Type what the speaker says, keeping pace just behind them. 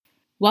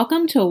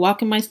Welcome to A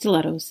Walk in My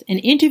Stilettos, an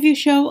interview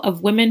show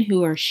of women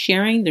who are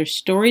sharing their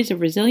stories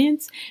of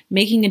resilience,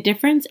 making a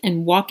difference,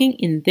 and walking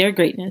in their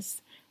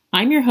greatness.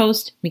 I'm your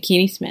host,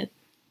 McKinney Smith.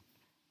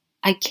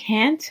 I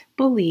can't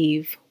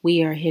believe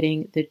we are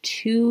hitting the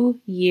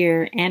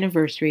 2-year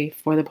anniversary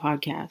for the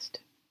podcast.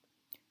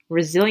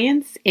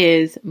 Resilience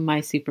is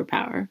my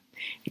superpower.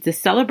 It's a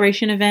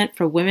celebration event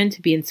for women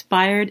to be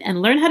inspired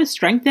and learn how to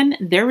strengthen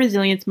their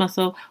resilience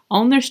muscle,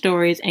 own their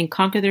stories, and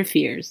conquer their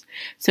fears.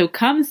 So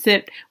come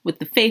sit with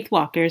the Faith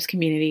Walkers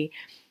community,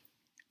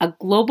 a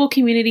global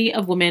community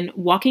of women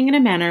walking in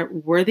a manner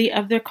worthy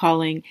of their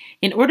calling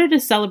in order to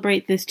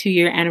celebrate this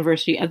 2-year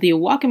anniversary of the A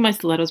Walk in My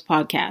Stilettos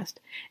podcast,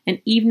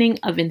 an evening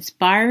of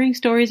inspiring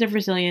stories of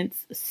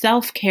resilience,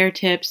 self-care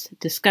tips,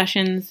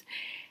 discussions,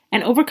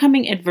 and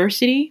overcoming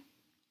adversity,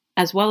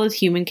 as well as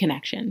human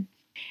connection.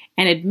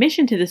 And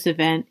admission to this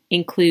event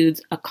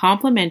includes a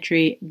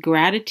complimentary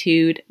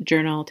gratitude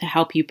journal to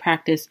help you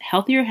practice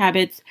healthier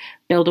habits,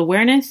 build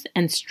awareness,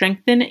 and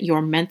strengthen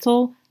your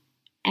mental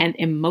and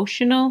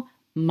emotional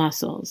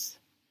muscles.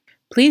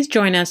 Please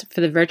join us for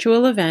the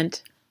virtual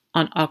event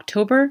on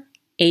October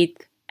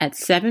 8th at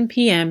 7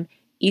 p.m.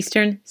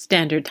 Eastern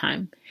Standard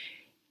Time.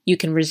 You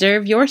can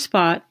reserve your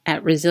spot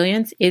at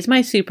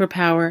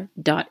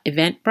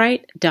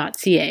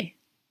resilienceismysuperpower.eventbrite.ca.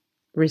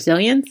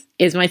 Resilience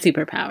is my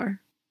superpower.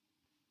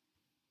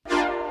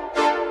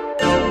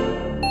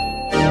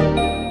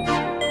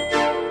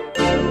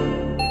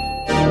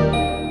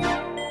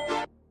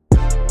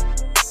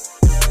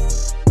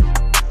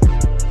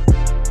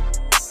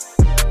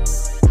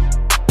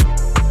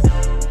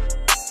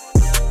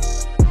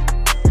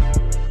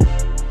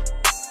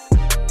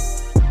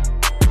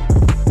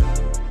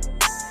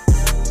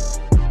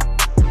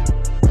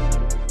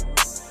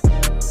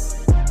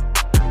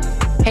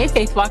 Hey,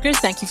 Faith Walkers,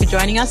 thank you for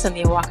joining us on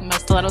the A Walk in My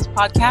Stilettos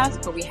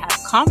podcast, where we have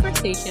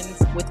conversations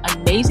with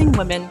amazing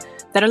women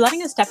that are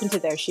letting us step into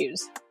their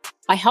shoes.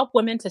 I help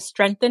women to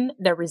strengthen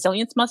their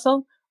resilience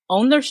muscle,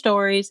 own their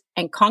stories,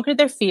 and conquer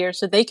their fears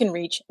so they can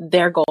reach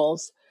their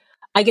goals.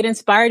 I get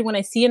inspired when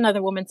I see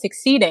another woman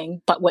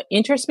succeeding, but what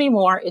interests me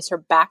more is her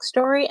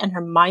backstory and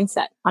her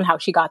mindset on how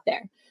she got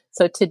there.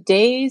 So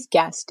today's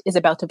guest is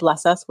about to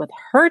bless us with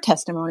her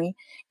testimony,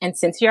 and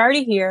since you're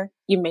already here,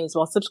 you may as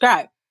well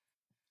subscribe.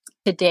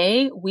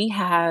 Today, we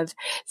have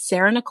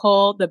Sarah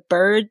Nicole, the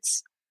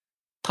bird's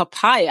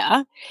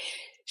papaya.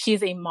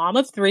 She's a mom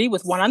of 3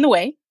 with 1 on the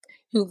way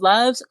who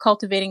loves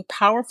cultivating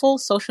powerful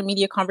social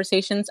media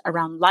conversations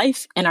around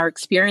life and our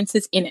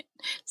experiences in it.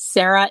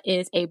 Sarah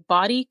is a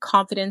body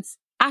confidence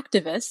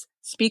activist,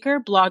 speaker,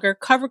 blogger,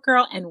 cover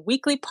girl, and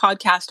weekly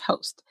podcast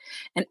host,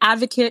 an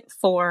advocate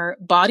for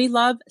body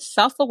love,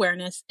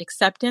 self-awareness,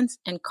 acceptance,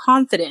 and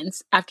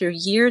confidence after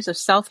years of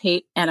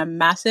self-hate and a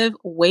massive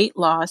weight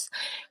loss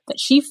that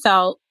she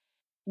felt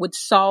would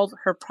solve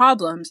her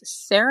problems.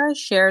 Sarah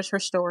shares her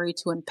story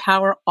to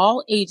empower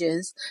all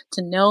ages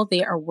to know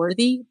they are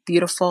worthy,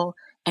 beautiful,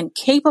 and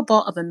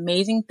capable of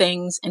amazing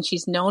things. And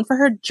she's known for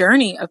her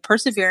journey of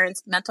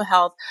perseverance, mental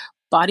health,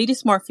 body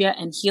dysmorphia,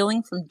 and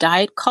healing from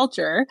diet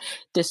culture,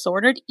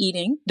 disordered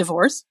eating,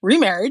 divorce,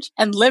 remarriage,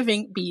 and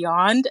living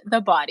beyond the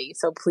body.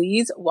 So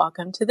please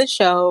welcome to the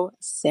show,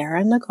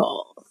 Sarah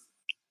Nicole.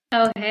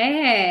 Oh,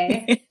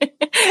 hey.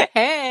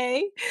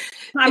 Hey.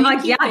 I'm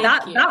like, yeah,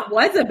 that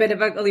was a bit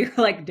of a, you're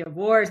like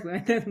divorce.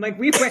 I'm like,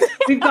 we've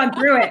gone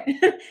through it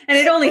and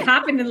it only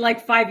happened in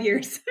like 5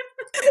 years.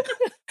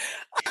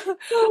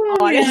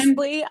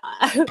 Honestly,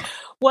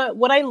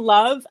 what I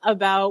love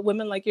about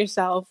women like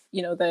yourself,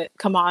 that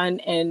come on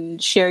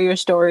and share your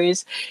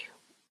stories,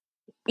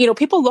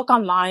 people look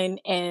online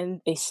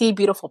and they see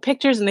beautiful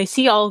pictures and they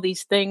see all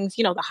these things,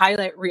 the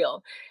highlight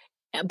reel.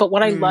 But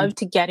what I love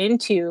to get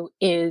into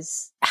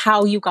is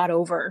how you got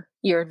over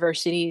your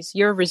adversities,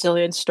 your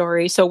resilience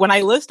story. So when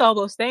I list all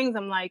those things,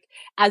 I'm like,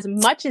 as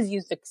much as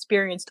you've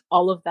experienced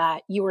all of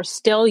that, you are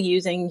still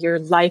using your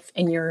life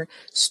and your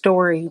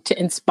story to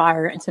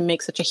inspire and to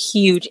make such a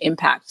huge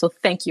impact. So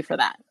thank you for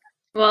that.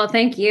 Well,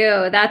 thank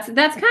you. That's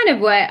kind of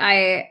what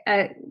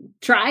I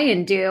try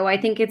and do. I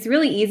think it's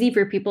really easy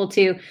for people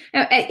to,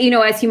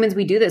 as humans,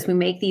 we do this. We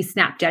make these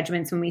snap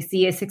judgments when we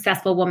see a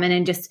successful woman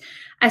and just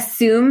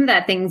assume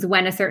that things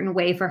went a certain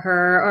way for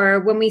her. Or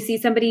when we see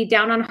somebody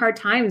down on hard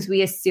times,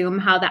 we assume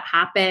how that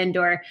happened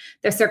or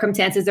the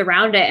circumstances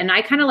around it. And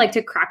I kind of like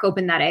to crack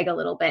open that egg a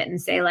little bit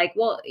and say like,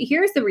 well,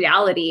 here's the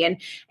reality,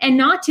 and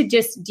not to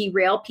just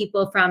derail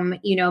people from,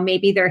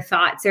 maybe their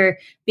thoughts or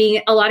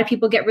being, a lot of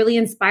people get really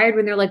inspired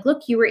when they're like,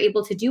 look, you were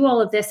able to do all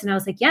of this. And I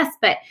was like, yes,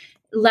 but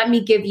let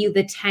me give you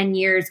the 10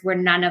 years where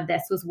none of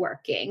this was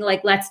working.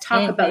 Like, let's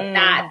talk about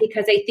that,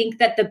 because I think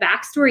that the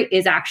backstory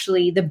is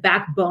actually the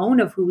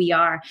backbone of who we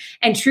are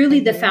and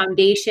truly the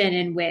foundation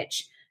in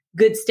which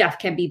good stuff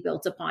can be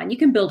built upon. You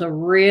can build a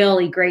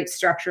really great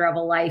structure of a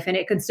life and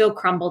it can still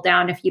crumble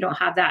down if you don't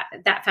have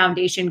that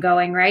foundation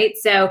going, right?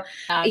 So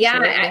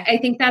I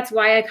think that's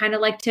why I kind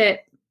of like to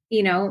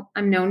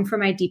I'm known for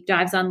my deep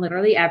dives on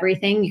literally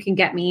everything. You can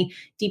get me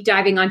deep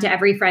diving onto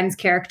every Friends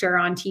character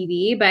on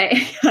TV, but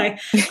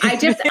I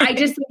just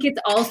think it's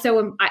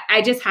also,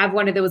 I just have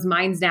one of those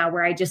minds now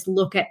where I just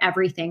look at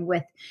everything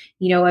with,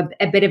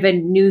 a bit of a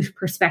new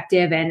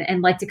perspective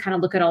and like to kind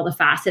of look at all the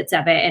facets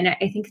of it. And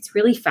I think it's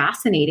really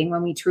fascinating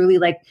when we truly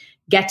like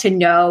get to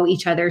know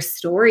each other's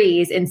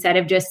stories instead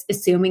of just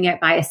assuming it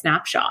by a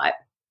snapshot.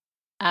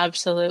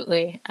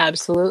 Absolutely.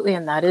 Absolutely.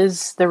 And that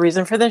is the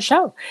reason for the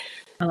show.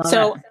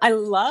 I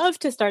love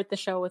to start the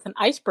show with an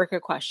icebreaker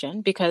question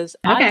because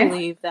I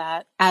believe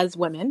that as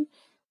women,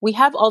 we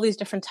have all these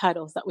different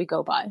titles that we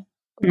go by,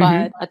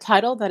 but a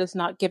title that is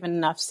not given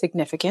enough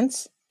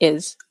significance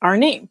is our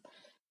name.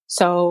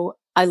 So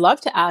I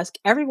love to ask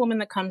every woman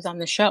that comes on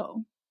the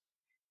show,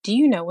 do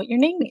you know what your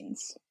name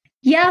means?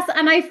 Yes.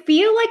 And I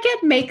feel like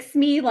it makes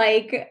me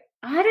like,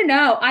 I don't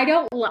know. I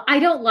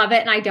don't love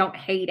it and I don't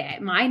hate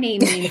it. My name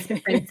means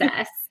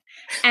princess.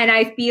 And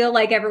I feel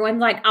like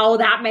everyone's like, oh,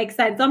 that makes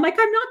sense. I'm like,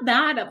 I'm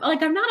not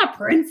a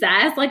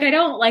princess. Like, I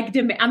don't like,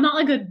 I'm not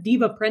like a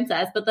diva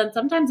princess, but then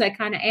sometimes I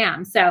kind of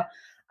am. So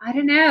I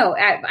don't know.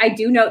 I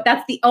do know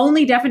that's the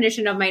only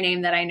definition of my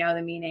name that I know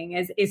the meaning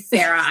is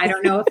Sarah. I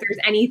don't know if there's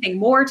anything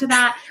more to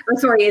that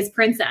is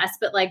princess,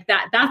 but like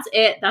that's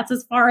it. That's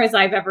as far as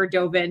I've ever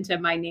dove into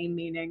my name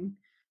meaning.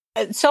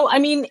 So, I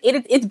mean,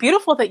 it's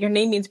beautiful that your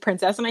name means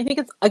princess. And I think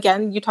it's,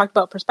 again, you talked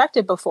about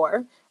perspective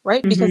before,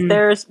 right?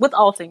 Because with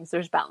all things,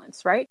 there's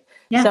balance, right?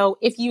 Yeah. So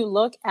if you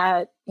look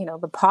at,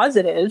 the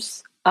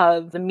positives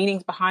of the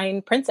meanings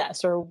behind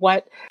princess or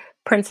what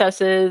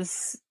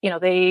princesses,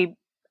 they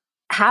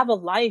have a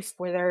life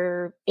where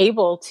they're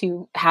able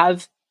to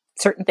have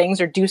certain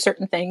things or do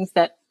certain things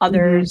that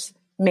others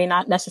may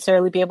not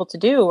necessarily be able to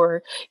do,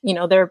 or,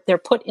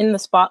 they're put in the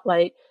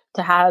spotlight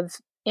to have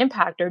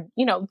impact, or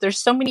there's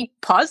so many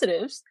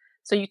positives,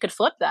 so you could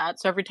flip that.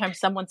 So every time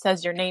someone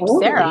says your name,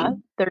 Sarah,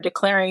 they're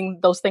declaring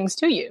those things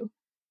to you.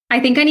 I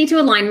think I need to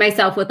align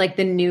myself with like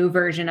the new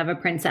version of a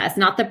princess,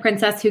 not the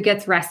princess who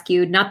gets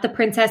rescued, not the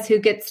princess who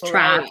gets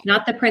trapped,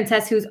 not the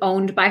princess who's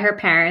owned by her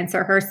parents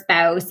or her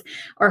spouse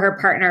or her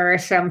partner or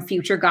some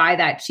future guy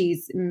that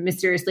she's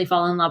mysteriously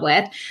fallen in love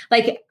with.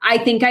 Like, I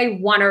think I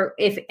want to,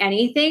 if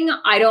anything,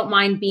 I don't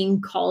mind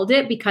being called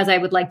it because I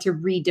would like to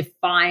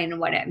redefine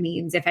what it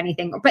means, if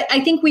anything. But I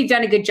think we've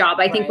done a good job.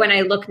 I think when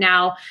I look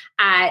now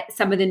at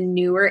some of the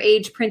newer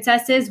age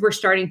princesses, we're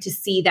starting to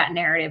see that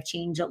narrative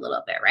change a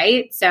little bit,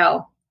 right?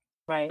 So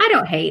I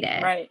don't hate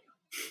it. Right.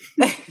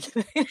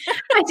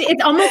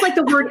 It's almost like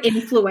the word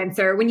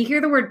influencer. When you hear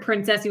the word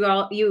princess, you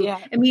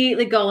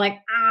immediately go like,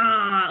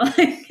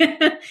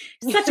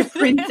 such a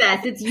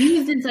princess. It's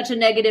used in such a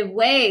negative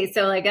way.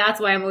 So like, that's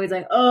why I'm always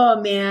like,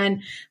 oh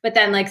man. But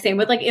then like same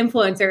with like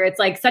influencer, it's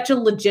like such a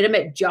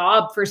legitimate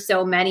job for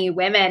so many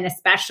women,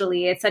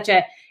 especially. It's such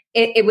a,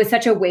 it was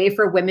such a way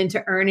for women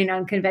to earn in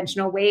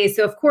unconventional ways.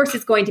 So of course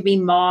it's going to be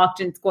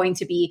mocked and it's going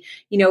to be,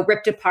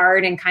 ripped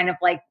apart and kind of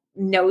like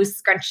nose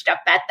scrunched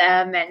up at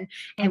them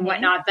and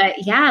whatnot.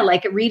 But yeah,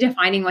 like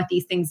redefining what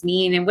these things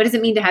mean and what does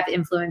it mean to have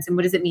influence and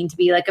what does it mean to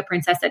be like a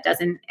princess that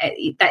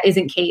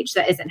isn't caged,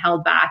 that isn't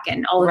held back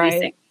and all of these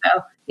things.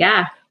 So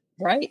yeah.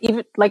 Right.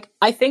 Even like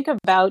I think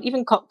about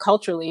even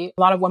culturally,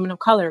 a lot of women of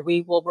color,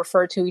 we will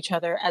refer to each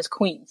other as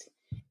queens.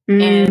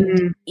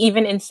 And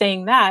even in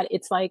saying that,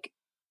 it's like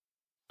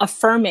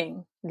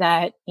affirming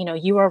that,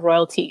 you are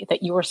royalty,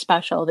 that you are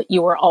special, that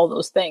you are all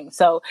those things.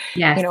 So,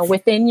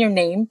 within your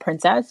name,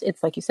 princess,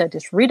 it's like you said,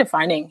 just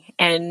redefining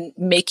and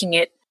making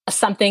it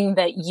something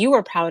that you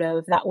are proud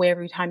of. That way,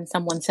 every time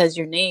someone says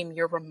your name,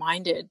 you're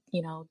reminded,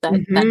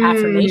 that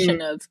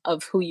affirmation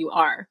of who you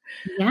are.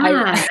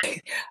 Yeah.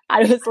 I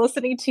was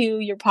listening to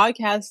your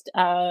podcast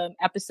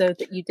episode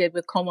that you did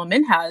with Koma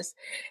Minhas,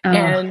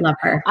 and love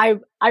her.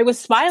 I was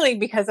smiling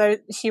because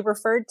she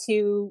referred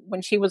to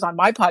when she was on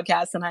my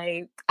podcast, and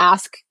I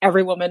ask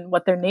every woman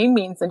what their name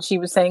means, and she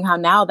was saying how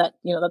now that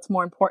that's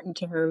more important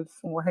to her,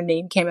 where her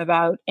name came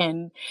about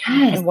and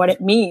what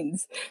it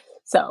means.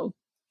 So.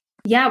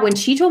 Yeah, when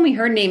she told me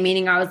her name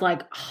meaning, I was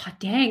like, oh,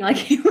 dang,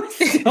 like it was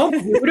so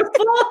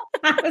beautiful.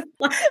 I was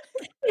like,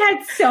 it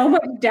had so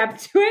much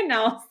depth to it. And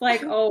I was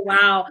like, oh,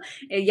 wow.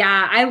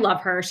 Yeah, I love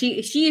her.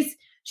 She's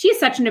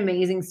such an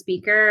amazing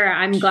speaker.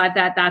 I'm glad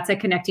that that's a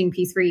connecting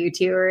piece for you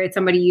too, or it's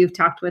somebody you've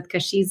talked with,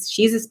 because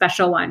she's a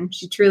special one.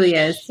 She truly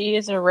is. She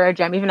is a rare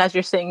gem. Even as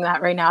you're saying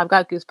that right now, I've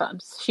got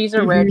goosebumps. She's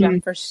a rare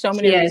gem for so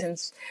many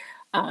reasons.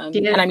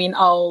 And I mean,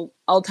 I'll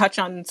touch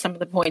on some of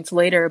the points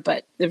later,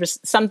 but there was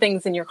some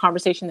things in your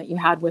conversation that you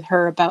had with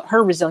her about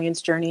her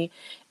resilience journey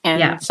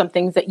and some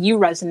things that you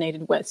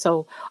resonated with.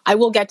 So I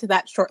will get to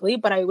that shortly,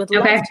 but I would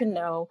love to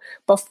know,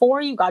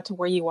 before you got to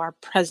where you are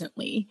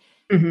presently,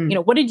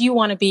 what did you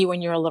want to be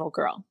when you're a little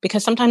girl?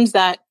 Because sometimes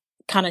that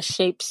kind of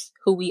shapes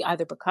who we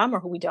either become or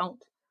who we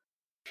don't.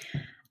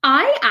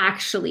 I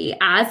actually,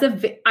 I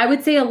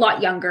would say a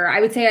lot younger,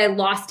 I would say I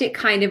lost it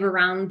kind of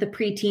around the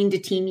preteen to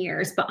teen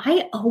years, but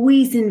I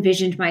always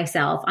envisioned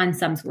myself on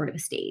some sort of a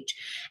stage.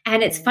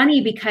 And it's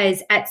funny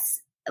because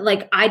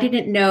I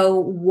didn't know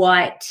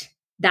what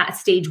that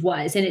stage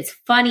was. And it's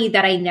funny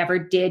that I never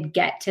did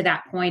get to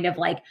that point of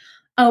like,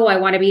 oh, I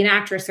want to be an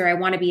actress or I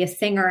want to be a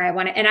singer.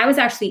 And I was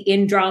actually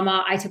in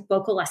drama. I took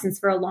vocal lessons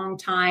for a long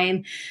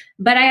time,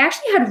 but I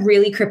actually had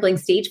really crippling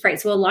stage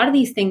fright. So a lot of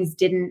these things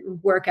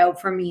didn't work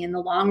out for me in the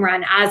long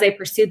run as I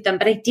pursued them.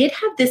 But I did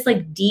have this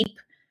like deep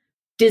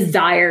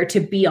desire to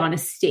be on a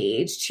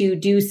stage, to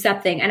do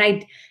something.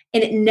 And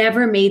it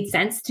never made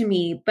sense to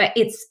me, but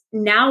it's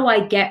now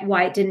I get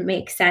why it didn't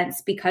make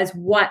sense, because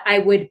what I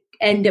would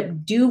end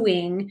up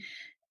doing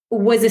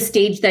was a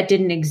stage that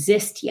didn't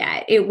exist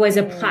yet. It was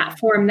a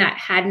platform that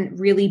hadn't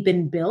really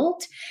been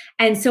built.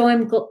 And so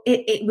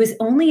it was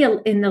only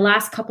in the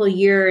last couple of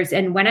years.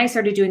 And when I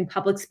started doing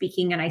public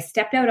speaking and I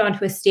stepped out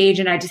onto a stage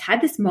and I just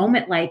had this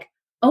moment like,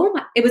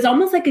 it was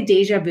almost like a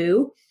deja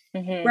vu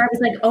where I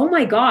was like, oh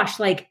my gosh,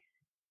 like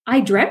I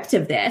dreamt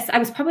of this. I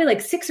was probably like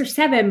 6 or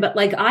 7, but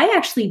like I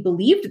actually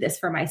believed this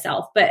for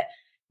myself. But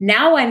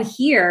now I'm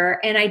here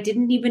and I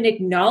didn't even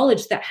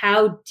acknowledge that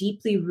how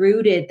deeply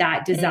rooted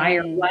that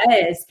desire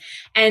was.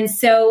 And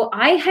so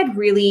I had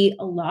really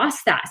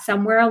lost that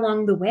somewhere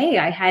along the way.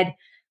 I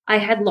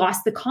had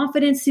lost the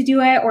confidence to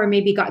do it, or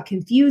maybe got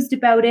confused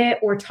about it,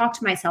 or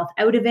talked myself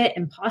out of it.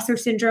 Imposter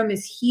syndrome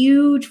is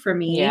huge for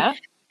me. Yeah.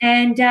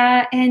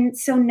 And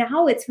so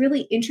now it's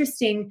really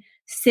interesting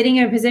sitting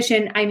in a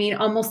position, I mean,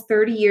 almost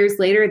 30 years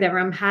later, that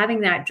I'm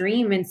having that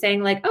dream and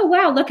saying like, oh,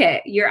 wow, look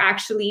at, you're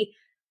actually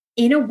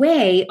in a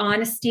way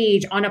on a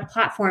stage, on a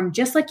platform,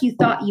 just like you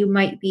thought you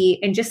might be.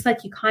 And just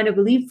like you kind of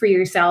believed for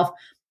yourself,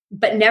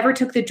 but never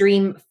took the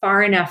dream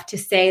far enough to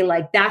say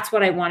like, that's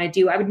what I want to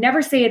do. I would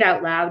never say it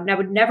out loud, and I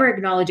would never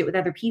acknowledge it with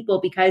other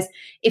people, because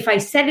if I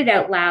said it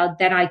out loud,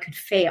 then I could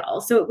fail.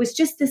 So it was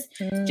just this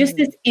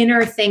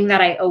inner thing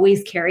that I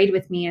always carried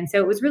with me. And so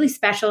it was really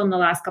special in the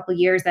last couple of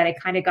years that I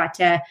kind of got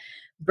to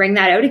bring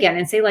that out again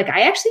and say like,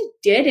 I actually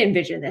did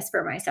envision this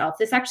for myself.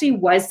 This actually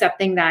was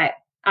something that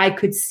I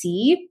could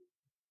see,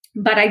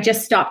 but I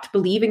just stopped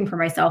believing for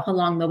myself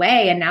along the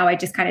way. And now I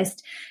just kind of,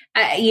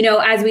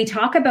 as we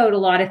talk about a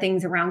lot of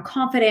things around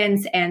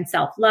confidence and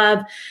self-love,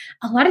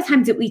 a lot of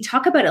times that we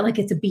talk about it like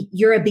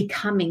you're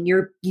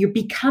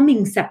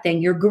becoming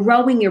something, you're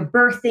growing, you're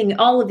birthing,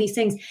 all of these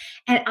things.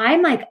 And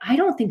I'm like, I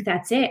don't think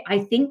that's it. I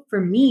think for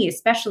me,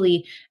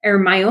 especially, or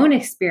my own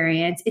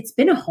experience, it's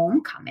been a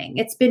homecoming.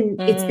 It's been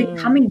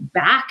coming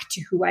back to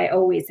who I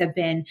always have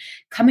been,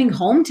 coming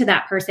home to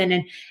that person.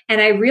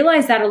 And I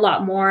realized that a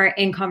lot more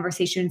in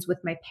conversations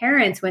with my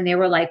parents when they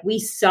were like, we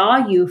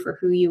saw you for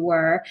who you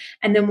were.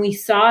 And then we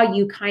saw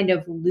you kind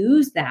of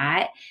lose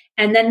that.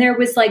 And then there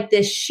was like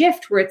this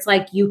shift where it's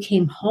like you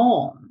came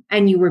home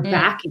and you were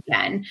back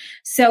again.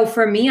 So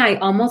for me, I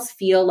almost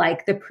feel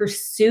like the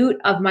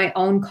pursuit of my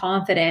own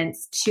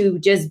confidence to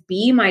just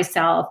be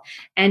myself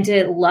and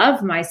to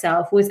love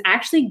myself was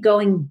actually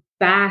going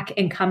back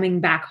and coming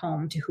back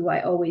home to who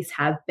I always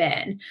have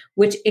been,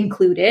 which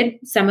included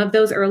some of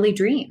those early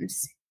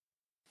dreams.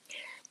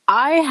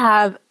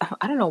 I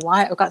don't know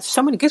why I've got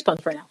so many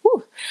goosebumps right now.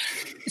 Whew.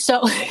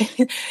 So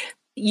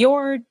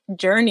your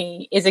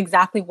journey is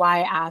exactly why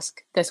I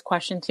ask this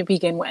question to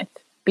begin with,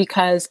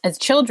 because as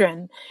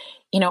children,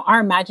 our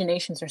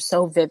imaginations are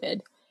so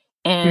vivid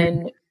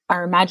and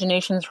our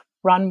imaginations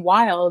run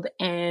wild.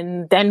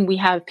 And then we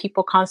have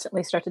people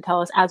constantly start to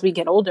tell us as we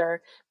get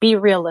older, be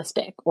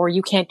realistic, or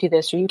you can't do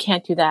this, or you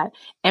can't do that.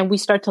 And we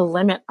start to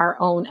limit our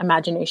own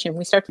imagination.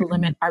 We start to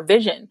limit our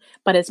vision.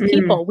 But as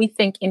people, we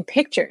think in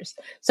pictures.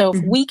 So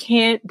if we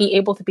can't be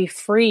able to be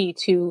free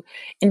to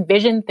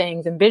envision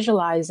things and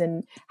visualize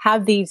and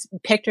have these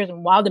pictures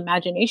and wild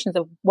imaginations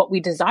of what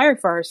we desire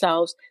for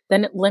ourselves,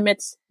 then it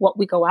limits what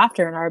we go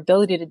after and our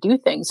ability to do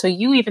things. So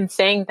you even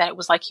saying that it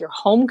was like your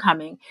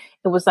homecoming,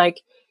 it was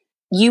like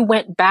you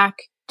went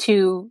back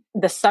to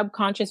the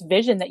subconscious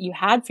vision that you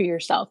had for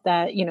yourself,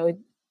 that,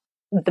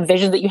 the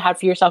vision that you had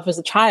for yourself as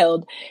a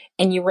child,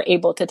 and you were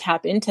able to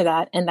tap into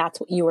that. And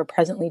that's what you were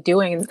presently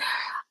doing. And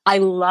I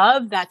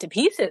love that to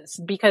pieces,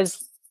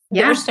 because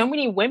there's so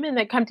many women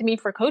that come to me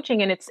for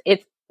coaching, and it's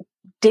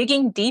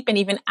digging deep and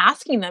even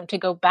asking them to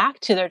go back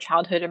to their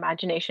childhood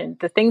imagination,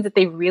 the things that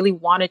they really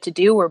wanted to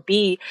do or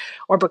be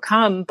or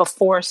become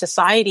before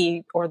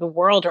society or the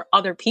world or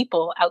other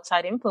people,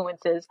 outside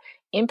influences,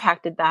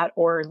 impacted that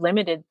or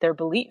limited their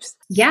beliefs.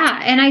 Yeah.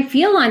 And I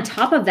feel on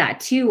top of that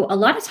too, a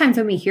lot of times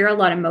when we hear a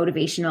lot of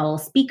motivational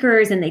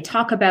speakers and they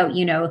talk about,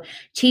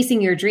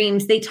 chasing your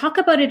dreams, they talk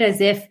about it as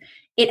if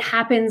it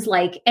happens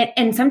like,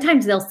 and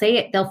sometimes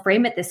they'll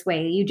frame it this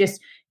way.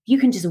 You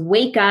can just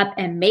wake up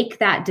and make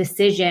that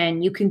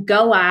decision. You can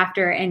go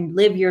after and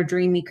live your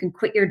dream. You can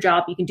quit your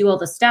job. You can do all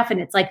this stuff.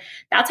 And it's like,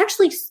 that's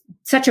actually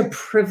such a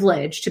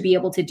privilege to be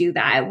able to do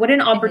that. What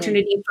an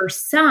opportunity for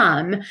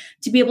some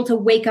to be able to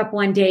wake up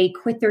one day,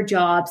 quit their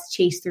jobs,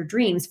 chase their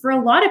dreams. For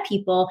a lot of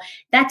people,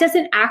 that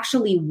doesn't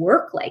actually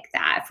work like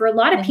that. For a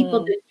lot of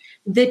people,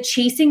 the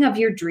chasing of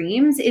your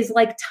dreams is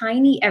like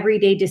tiny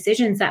everyday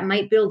decisions that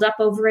might build up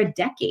over a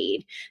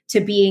decade to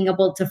being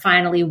able to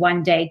finally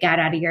one day get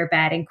out of your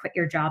bed and quit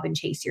your job and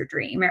chase your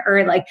dream,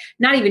 or like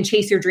not even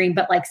chase your dream,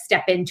 but like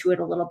step into it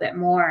a little bit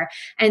more.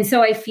 And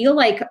so I feel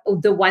like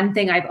the one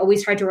thing I've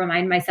always tried to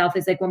remind myself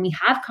is like when we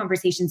have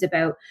conversations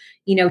about,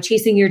 you know,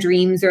 chasing your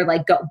dreams or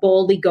like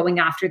boldly going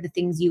after the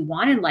things you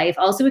want in life,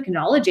 also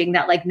acknowledging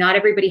that like not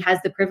everybody has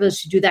the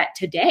privilege to do that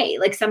today.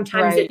 Like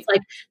sometimes it's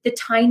like the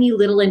tiny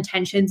little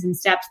intentions and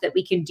steps that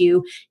we can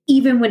do,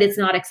 even when it's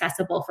not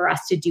accessible for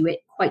us to do it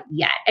quite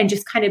yet. And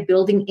just kind of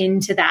building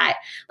into that.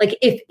 Like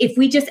if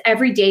we just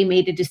every day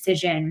made a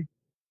decision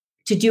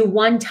to do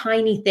one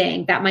tiny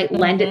thing that might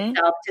lend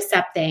itself to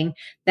something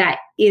that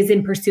is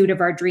in pursuit of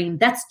our dream,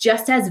 that's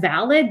just as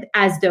valid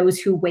as those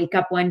who wake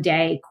up one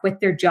day, quit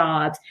their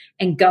jobs,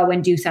 and go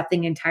and do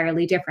something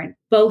entirely different.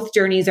 Both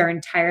journeys are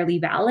entirely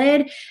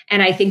valid.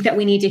 And I think that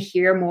we need to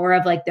hear more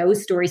of like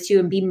those stories too,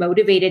 and be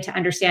motivated to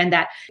understand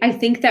that. I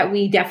think that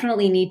we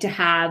definitely need to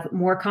have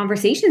more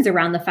conversations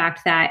around the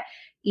fact that,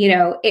 you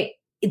know,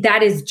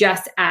 that is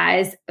just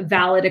as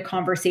valid a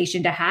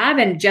conversation to have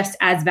and just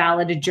as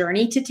valid a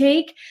journey to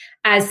take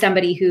as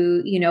somebody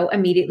who, you know,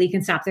 immediately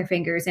can snap their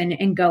fingers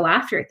and go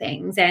after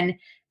things. And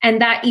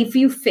that if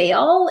you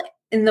fail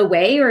in the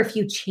way, or if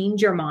you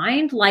change your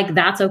mind, like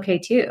that's okay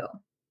too.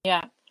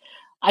 Yeah.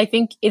 I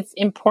think it's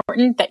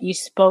important that you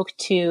spoke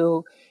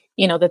to,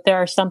 you know, that there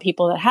are some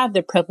people that have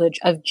the privilege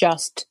of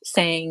just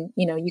saying,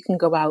 you know, you can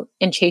go out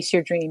and chase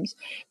your dreams,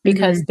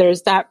 because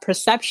there's that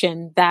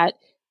perception that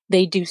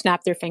they do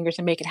snap their fingers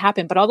and make it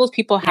happen. But all those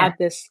people have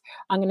this,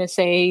 I'm going to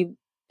say,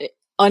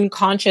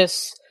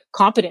 unconscious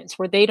competence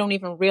where they don't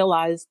even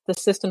realize the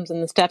systems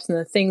and the steps and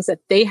the things that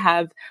they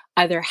have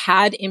either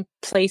had in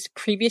place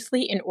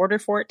previously in order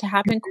for it to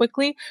happen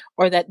quickly,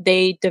 or that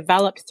they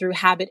developed through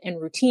habit and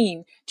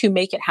routine to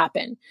make it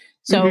happen.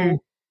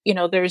 So, you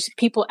know, there's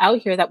people out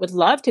here that would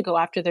love to go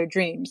after their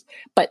dreams,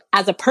 but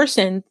as a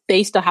person,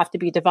 they still have to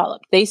be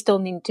developed. They still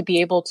need to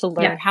be able to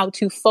learn how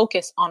to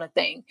focus on a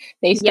thing.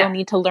 They still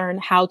need to learn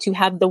how to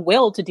have the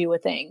will to do a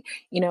thing,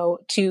 you know,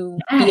 to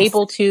be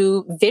able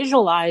to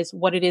visualize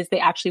what it is they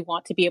actually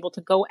want, to be able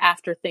to go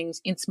after things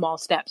in small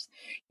steps,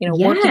 you know,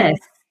 working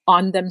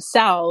on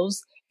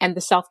themselves and the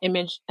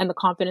self-image and the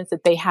confidence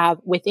that they have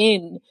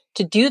within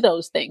to do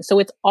those things. So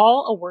it's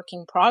all a work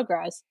in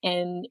progress.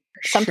 And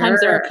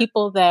sometimes there are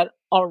people that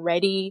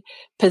already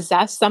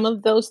possess some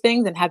of those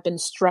things and have been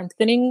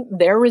strengthening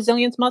their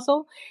resilience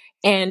muscle.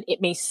 And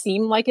it may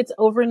seem like it's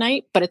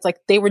overnight, but it's like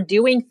they were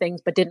doing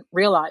things, but didn't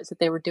realize that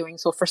they were doing.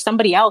 So for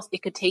somebody else,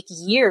 it could take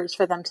years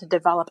for them to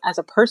develop as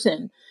a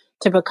person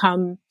to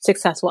become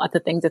successful at the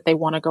things that they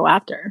want to go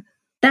after.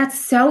 That's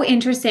so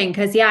interesting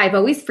because, I've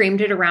always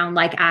framed it around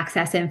like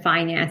access and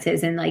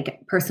finances and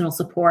like personal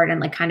support and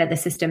like kind of the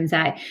systems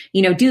that,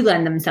 you know, do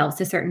lend themselves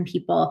to certain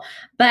people.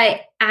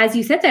 But as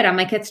you said that, I'm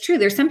like, it's true.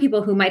 There's some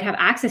people who might have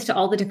access to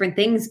all the different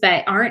things,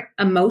 but aren't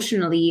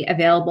emotionally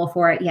available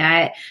for it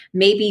yet.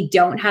 Maybe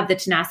don't have the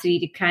tenacity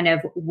to kind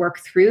of work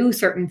through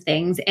certain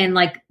things. And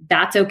like,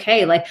 that's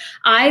okay. Like,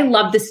 I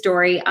love the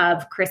story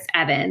of Chris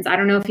Evans. I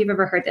don't know if you've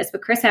ever heard this,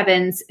 but Chris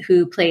Evans,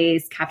 who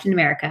plays Captain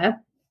America,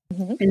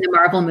 in the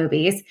Marvel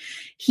movies,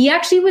 he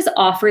actually was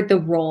offered the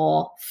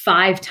role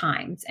 5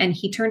 times and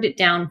he turned it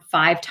down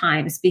 5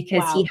 times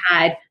because he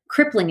had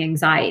crippling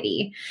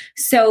anxiety.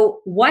 So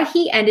what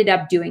he ended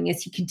up doing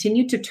is he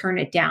continued to turn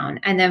it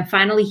down. And then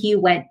finally he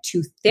went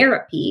to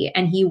therapy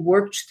and he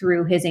worked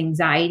through his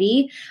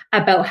anxiety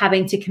about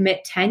having to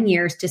commit 10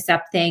 years to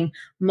something,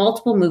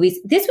 multiple movies.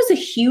 This was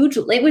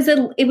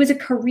it was a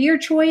career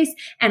choice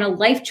and a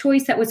life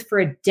choice that was for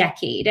a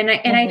decade. And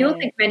I don't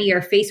think many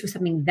are faced with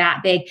something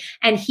that big.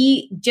 And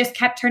he just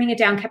kept turning it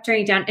down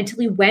until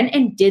he went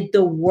and did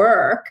the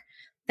work.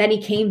 Then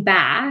he came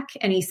back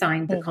and he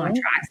signed the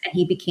contracts and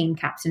he became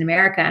Captain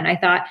America. And I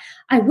thought,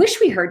 I wish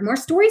we heard more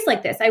stories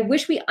like this. I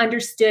wish we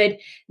understood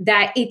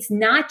that it's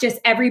not just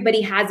everybody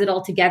has it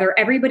all together.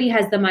 Everybody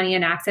has the money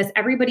and access.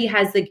 Everybody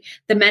has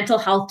the mental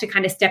health to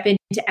kind of step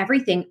into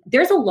everything.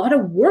 There's a lot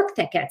of work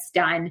that gets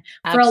done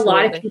for a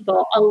lot of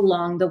people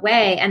along the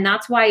way. And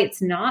that's why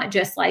it's not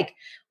just like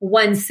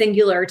one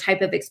singular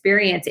type of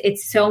experience.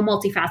 It's so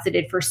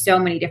multifaceted for so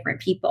many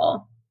different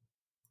people.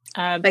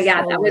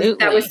 Absolutely. But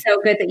that was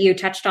so good that you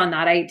touched on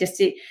that.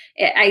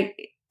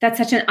 That's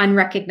such an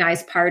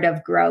unrecognized part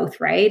of growth,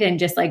 right? And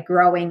just like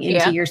growing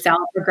into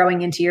yourself or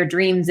growing into your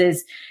dreams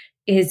is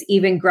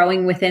even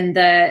growing within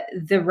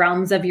the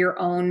realms of your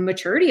own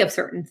maturity of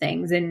certain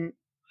things. And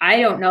I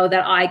don't know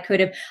that I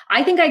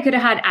think I could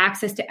have had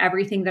access to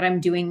everything that I'm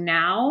doing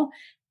now.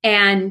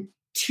 And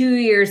 2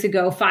 years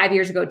ago, 5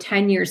 years ago,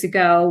 10 years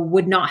ago,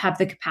 would not have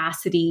the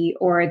capacity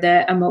or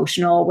the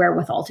emotional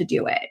wherewithal to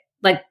do it.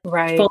 Like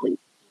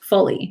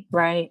fully.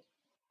 Right.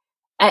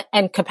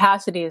 And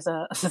capacity is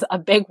a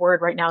big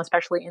word right now,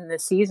 especially in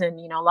this season.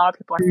 You know, a lot of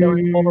people are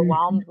feeling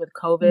overwhelmed with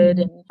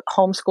COVID and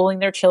homeschooling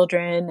their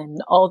children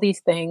and all these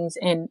things.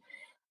 And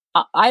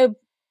I've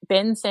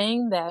been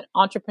saying that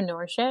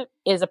entrepreneurship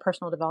is a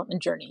personal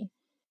development journey.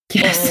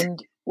 Yes.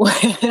 And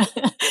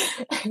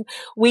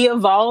we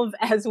evolve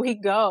as we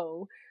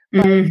go.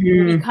 But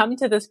we come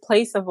to this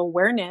place of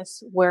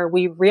awareness where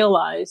we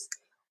realize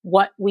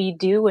what we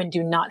do and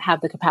do not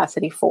have the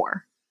capacity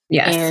for.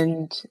 Yes.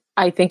 And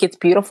I think it's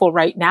beautiful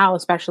right now,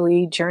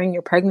 especially during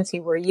your pregnancy,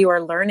 where you are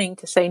learning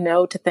to say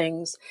no to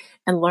things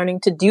and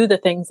learning to do the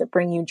things that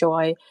bring you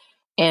joy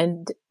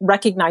and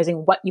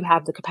recognizing what you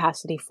have the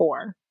capacity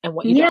for and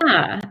what you don't.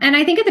 Yeah. And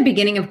I think at the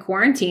beginning of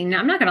quarantine,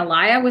 I'm not going to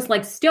lie, I was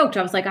like stoked.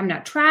 I was like, I'm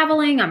not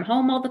traveling. I'm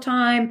home all the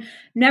time,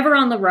 never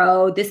on the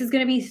road. This is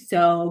going to be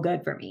so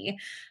good for me.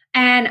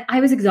 And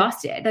I was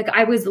exhausted. Like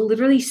I was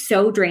literally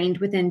so drained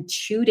within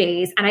 2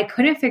 days and I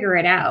couldn't figure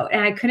it out.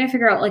 And I couldn't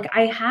figure out, like,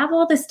 I have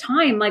all this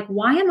time. Like,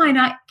 why am I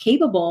not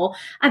capable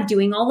of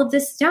doing all of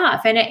this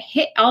stuff? And it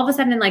hit all of a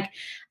sudden, like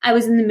I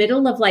was in the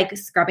middle of like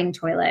scrubbing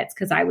toilets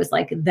because I was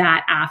like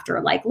that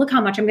after, like, look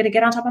how much I'm going to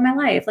get on top of my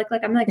life. Like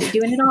I'm like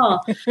doing it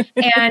all.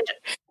 And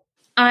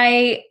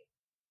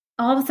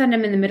all of a sudden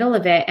I'm in the middle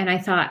of it and I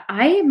thought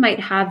I might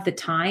have the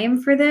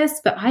time for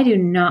this, but I do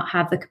not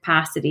have the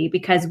capacity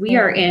because we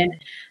are in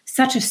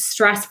such a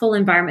stressful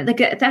environment.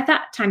 Like at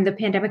that time, the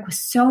pandemic was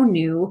so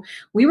new.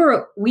 We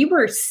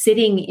were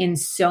sitting in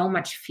so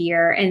much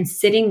fear and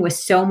sitting with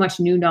so much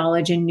new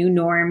knowledge and new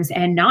norms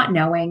and not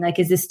knowing, like,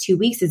 is this 2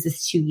 weeks? Is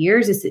this 2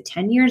 years? Is it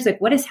 10 years?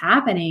 Like, what is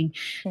happening?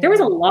 There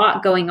was a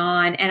lot going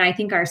on. And I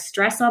think our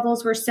stress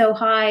levels were so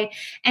high.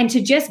 And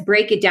to just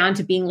break it down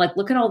to being like,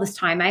 look at all this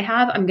time I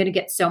have, I'm going to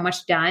get so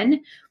much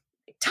done.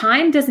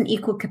 Time doesn't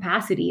equal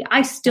capacity.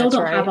 I still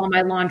don't have all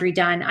my laundry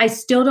done. I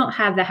still don't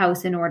have the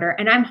house in order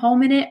and I'm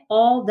home in it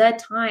all the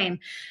time.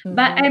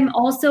 But I'm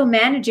also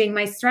managing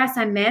my stress.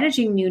 I'm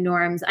managing new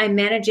norms. I'm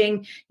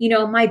managing,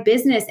 my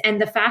business, and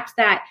the fact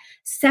that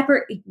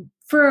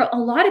for a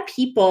lot of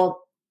people,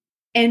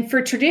 and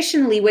for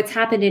traditionally what's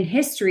happened in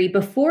history,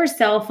 before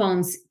cell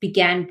phones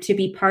began to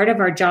be part of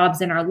our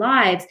jobs and our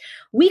lives,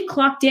 we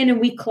clocked in and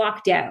we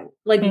clocked out.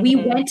 Like we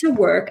went to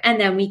work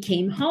and then we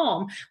came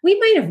home. We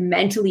might have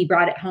mentally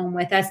brought it home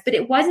with us, but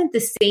it wasn't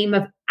the same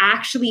of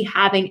actually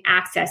having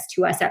access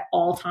to us at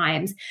all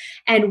times.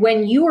 And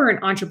when you are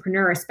an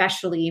entrepreneur,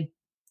 especially,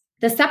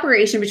 the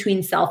separation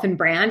between self and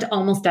brand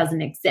almost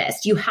doesn't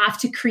exist. You have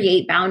to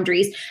create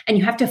boundaries and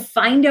you have to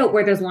find out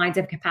where those lines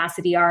of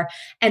capacity are.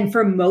 And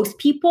for most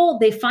people,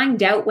 they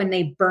find out when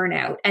they burn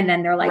out and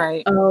then they're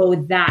like,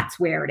 oh, that's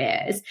where it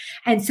is.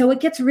 And so it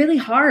gets really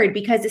hard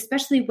because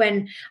especially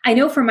when I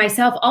know for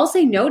myself, I'll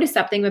say no to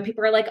something when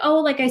people are like,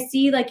 oh, like I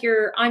see like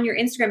you're on your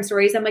Instagram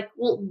stories. I'm like,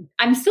 well,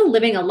 I'm still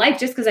living a life.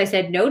 Just because I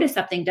said no to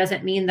something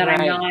doesn't mean that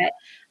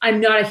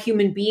I'm not a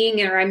human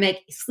being, or I'm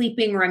like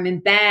sleeping, or I'm in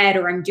bed,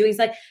 or I'm doing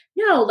like,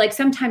 no, like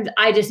sometimes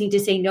I just need to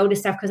say no to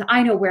stuff because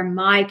I know where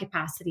my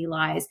capacity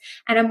lies.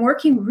 And I'm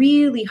working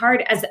really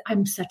hard, as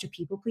I'm such a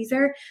people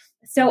pleaser.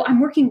 So I'm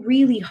working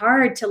really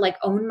hard to like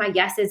own my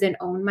yeses and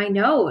own my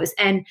nos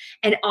and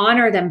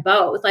honor them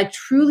both, like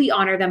truly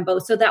honor them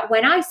both, so that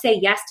when I say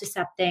yes to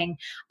something,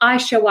 I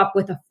show up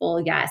with a full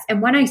yes.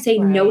 And when I say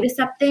no to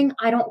something,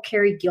 I don't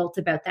carry guilt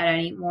about that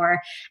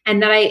anymore.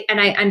 And that I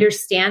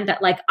understand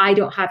that like I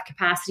don't have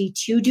capacity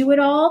to do it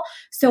all.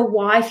 So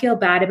why feel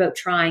bad about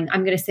trying?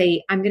 I'm going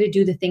to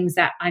do the things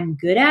that I'm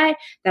good at,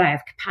 that I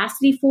have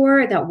capacity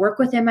for, that work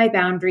within my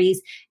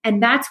boundaries.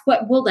 And that's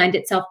what will lend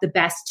itself the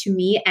best to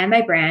me and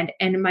my brand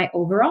and my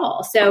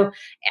overall. So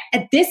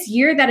at this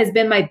year, that has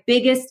been my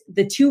biggest,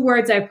 the two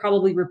words I've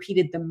probably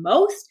repeated the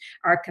most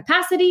are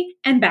capacity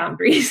and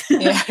boundaries.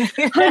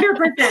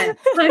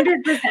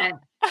 100%.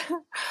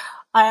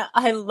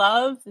 I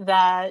love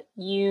that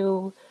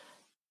you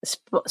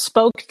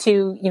spoke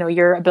to,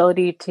 your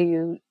ability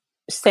to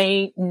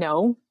say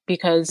no,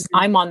 because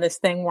I'm on this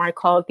thing where I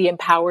call it the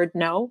empowered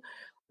no,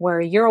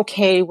 where you're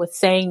okay with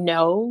saying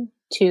no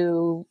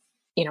to,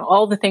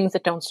 all the things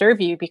that don't serve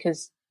you,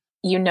 because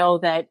you know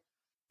that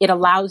it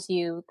allows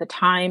you the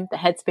time, the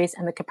headspace,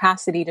 and the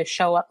capacity to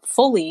show up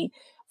fully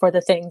for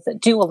the things that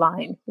do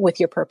align with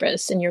your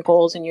purpose and your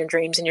goals and your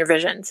dreams and your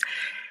visions.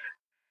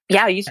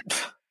 You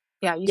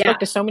spoke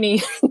to so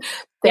many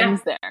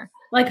things there.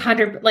 Like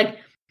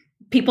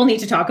people need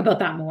to talk about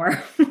that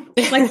more.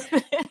 Like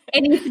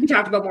it needs to be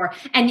talked about more.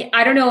 And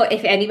I don't know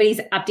if anybody's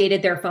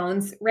updated their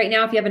phones right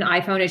now. If you have an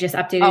iPhone, it just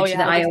updated to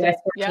the iOS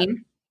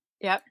 14.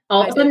 Yep.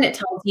 All of a sudden it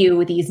tells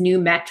you these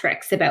new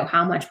metrics about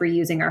how much we're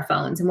using our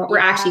phones and what we're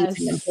actually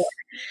using them for.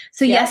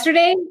 So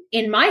yesterday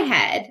in my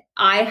head,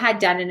 I had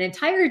done an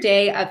entire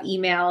day of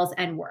emails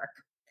and work.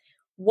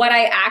 What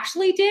I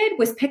actually did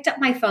was picked up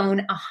my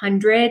phone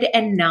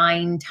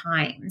 109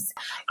 times.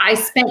 I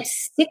spent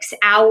 6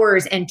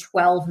 hours and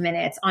 12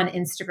 minutes on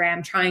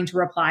Instagram trying to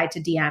reply to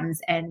DMs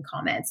and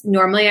comments.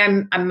 Normally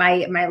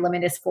my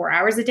limit is 4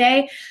 hours a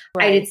day.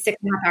 I did 6.5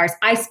 hours.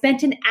 I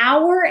spent 1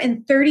 hour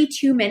and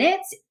 32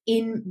 minutes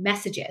in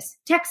messages,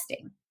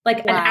 texting. like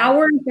an Wow.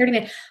 hour and 30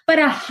 minutes, but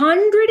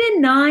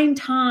 109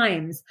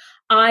 times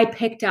I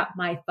picked up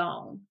my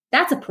phone.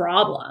 That's a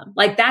problem.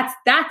 Like that's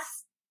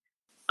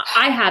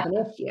I have an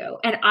issue.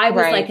 And I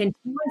was like, Right.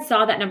 until I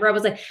saw that number, I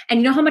was like, and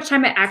you know how much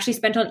time I actually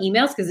spent on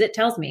emails? Because it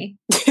tells me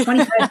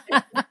 25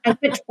 minutes. I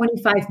spent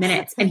 25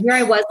 minutes. And here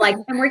I was like,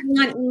 I'm working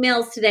on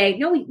emails today.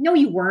 No,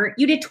 you weren't.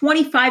 You did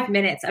 25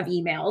 minutes of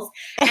emails.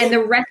 And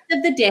the rest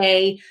of the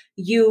day,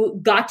 you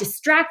got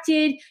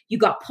distracted. You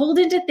got pulled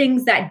into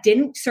things that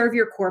didn't serve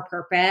your core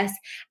purpose.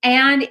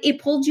 And it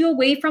pulled you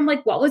away from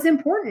like what was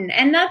important.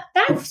 And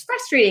that's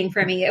frustrating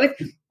for me.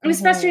 It was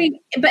frustrating,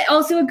 but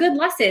also a good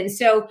lesson.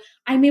 So,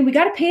 I mean, we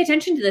got to pay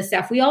attention to this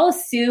stuff. We all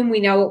assume we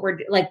know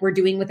what we're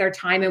doing with our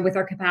time and with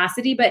our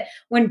capacity. But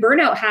when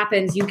burnout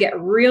happens, you get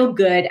real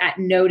good at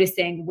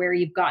noticing where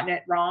you've gotten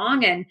it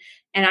wrong. And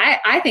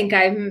I think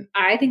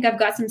I've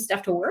got some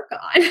stuff to work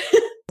on.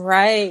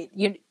 Right.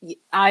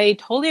 I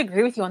totally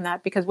agree with you on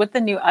that, because with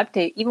the new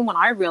update, even when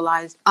I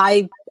realized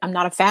I'm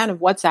not a fan of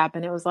WhatsApp,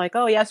 and it was like,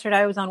 oh, yesterday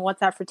I was on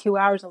WhatsApp for 2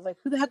 hours. I was like,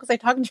 who the heck was I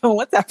talking to on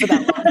WhatsApp for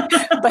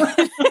that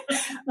long?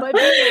 but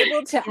being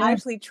able to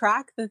actually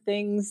track the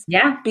things,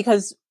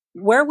 because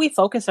where we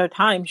focus our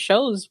time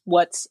shows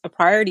what's a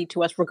priority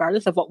to us,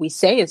 regardless of what we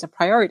say is a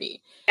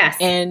priority. Yes.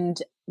 And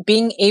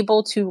being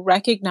able to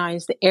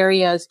recognize the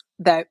areas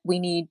that we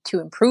need to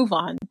improve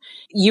on.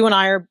 You and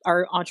I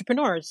are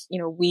entrepreneurs.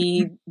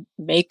 We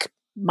make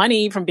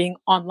money from being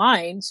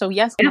online. So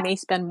yes, we may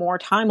spend more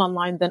time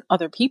online than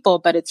other people,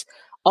 but it's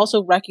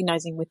also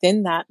recognizing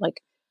within that,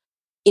 like,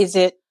 is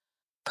it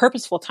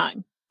purposeful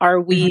time? Are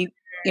we,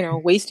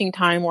 wasting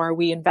time, or are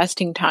we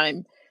investing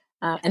time?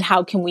 And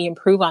how can we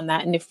improve on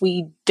that? And if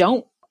we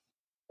don't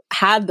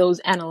have those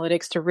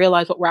analytics to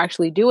realize what we're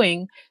actually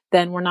doing,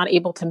 then we're not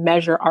able to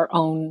measure our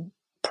own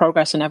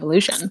progress and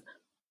evolution.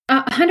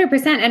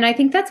 100%. And I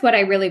think that's what I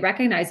really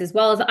recognize as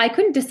well, is I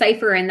couldn't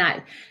decipher in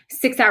that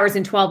 6 hours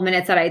and 12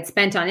 minutes that I had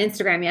spent on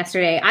Instagram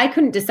yesterday. I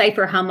couldn't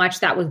decipher how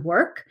much that was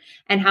work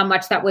and how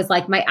much that was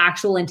like my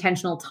actual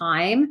intentional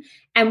time,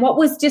 and what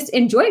was just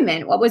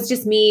enjoyment, what was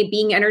just me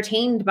being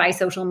entertained by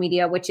social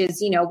media, which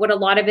is, what a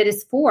lot of it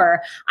is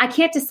for. I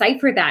can't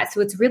decipher that. So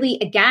it's really,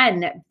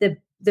 again,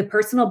 the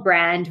personal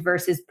brand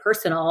versus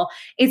personal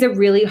is a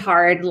really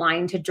hard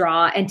line to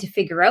draw and to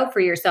figure out for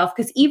yourself.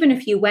 Because even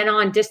if you went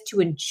on just to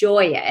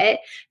enjoy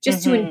it,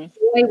 just to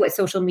enjoy what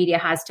social media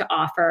has to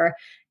offer,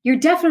 you're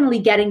definitely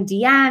getting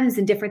DMs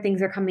and different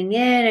things are coming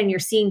in, and you're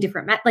seeing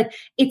different, like,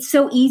 it's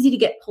so easy to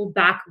get pulled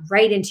back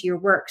right into your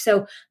work.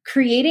 So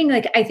creating,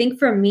 like, I think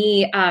for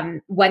me,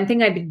 one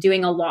thing I've been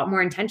doing a lot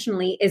more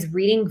intentionally is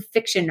reading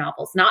fiction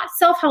novels, not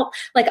self-help.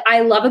 Like,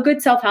 I love a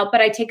good self-help, but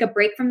I take a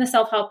break from the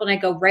self-help and I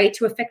go right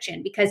to a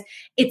fiction, because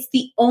it's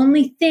the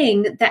only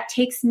thing that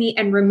takes me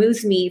and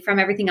removes me from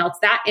everything else,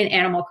 that in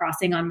Animal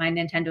Crossing on my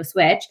Nintendo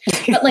Switch,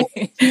 but like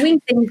doing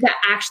things that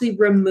actually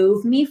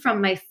remove me from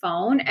my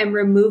phone and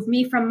remove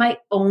me from my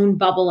own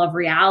bubble of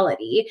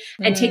reality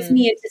and takes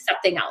me into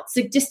something else.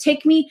 So just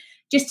take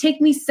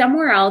me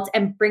somewhere else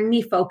and bring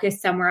me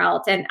focus somewhere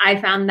else. And I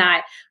found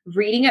that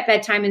reading at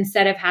bedtime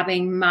instead of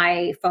having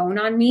my phone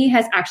on me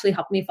has actually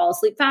helped me fall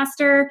asleep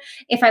faster.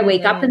 If I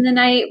wake up in the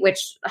night,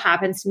 which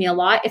happens to me a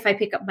lot, if I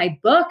pick up my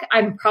book,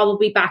 I'm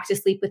probably back to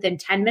sleep within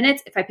 10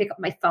 minutes. If I pick up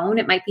my phone,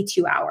 it might be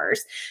 2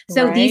 hours.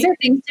 So these are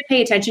things to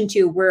pay attention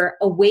to. We're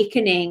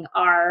awakening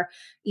our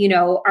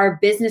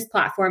business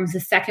platforms the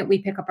second we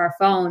pick up our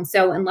phone.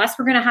 So unless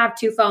we're going to have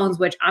two phones,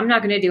 which I'm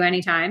not going to do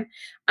anytime,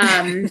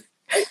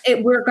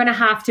 we're going to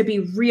have to be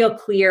real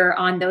clear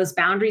on those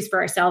boundaries for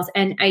ourselves.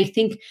 And I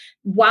think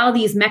while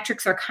these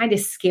metrics are kind of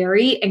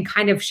scary and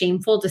kind of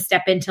shameful to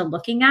step into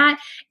looking at,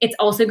 it's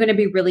also going to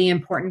be really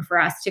important for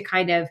us to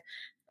kind of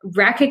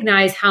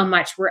recognize how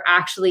much we're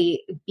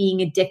actually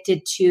being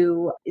addicted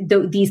to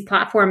these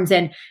platforms,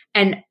 and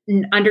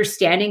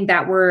understanding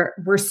that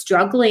we're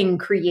struggling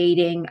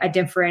creating a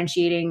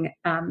differentiating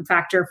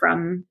factor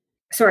from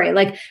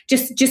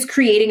just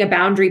creating a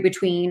boundary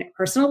between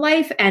personal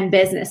life and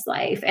business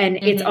life. And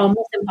it's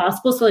almost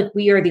impossible. So like,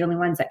 we are the only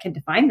ones that can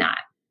define that.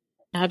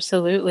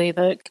 Absolutely.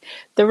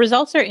 The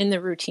results are in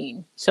the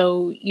routine.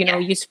 So,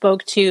 you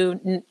spoke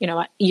to,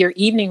 your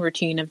evening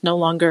routine of no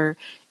longer,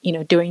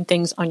 doing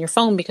things on your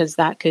phone, because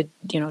that could,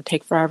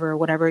 take forever or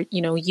whatever,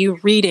 you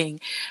reading,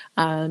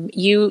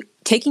 you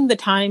taking the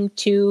time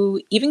to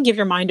even give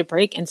your mind a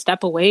break and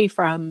step away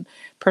from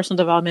personal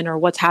development or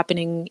what's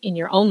happening in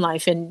your own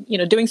life, and,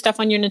 doing stuff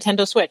on your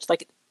Nintendo Switch.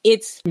 Like,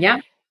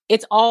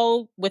 it's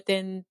all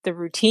within the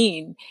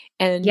routine.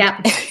 And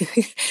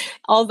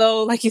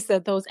although, like you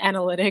said, those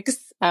analytics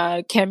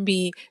can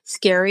be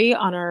scary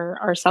on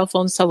our cell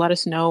phones to let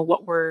us know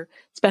what we're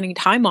spending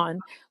time on.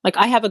 Like,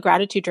 I have a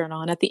gratitude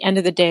journal, and at the end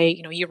of the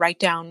day, you write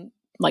down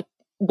like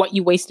what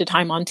you wasted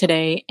time on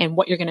today and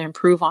what you're going to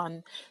improve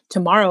on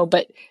tomorrow.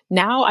 But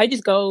now I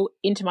just go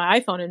into my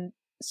iPhone and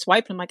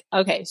swipe, and I'm like,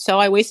 okay, so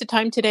I wasted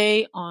time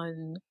today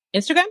on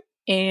Instagram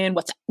in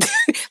WhatsApp.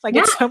 Like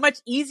Yeah. it's so much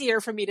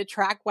easier for me to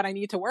track what I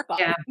need to work on.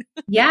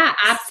 Yeah,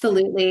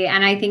 absolutely.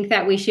 And I think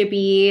that we should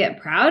be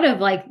proud of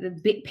like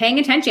paying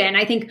attention.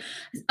 I think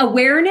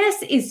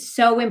awareness is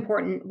so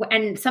important.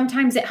 And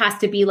sometimes it has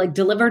to be like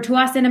delivered to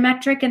us in a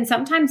metric. And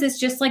sometimes it's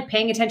just like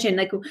paying attention.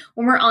 Like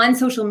when we're on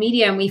social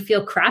media and we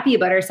feel crappy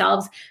about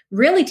ourselves,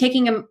 really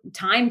taking a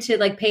time to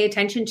like pay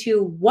attention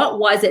to what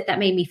was it that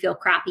made me feel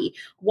crappy?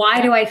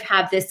 Why do I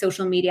have this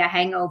social media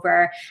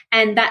hangover?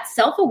 And that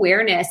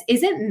self-awareness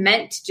isn't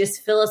meant to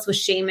just fill us with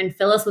shame and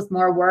fill us with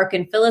more work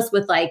and fill us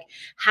with like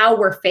how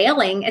we're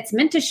failing. It's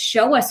meant to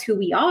show us who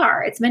we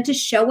are. It's meant to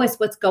show us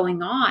what's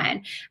going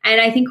on.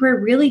 And I think we're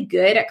really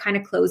good at kind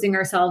of closing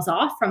ourselves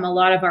off from a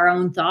lot of our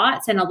own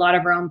thoughts and a lot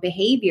of our own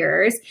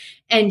behaviors,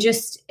 and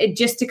just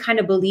to kind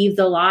of believe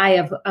the lie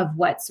of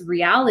what's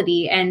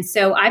reality. And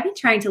so I've been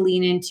trying to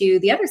lean into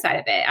the other side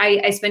of it.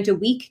 I spent a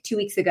week, 2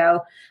 weeks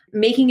ago,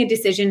 making a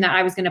decision that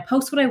I was going to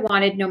post what I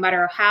wanted, no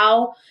matter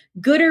how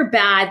good or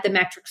bad the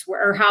metrics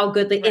were, or how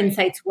good the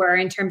insights were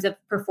in terms of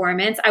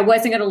performance. I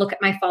wasn't going to look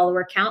at my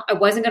follower count. I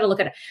wasn't going to look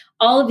at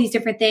all of these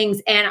different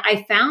things. And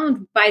I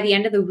found by the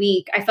end of the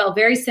week, I felt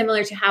very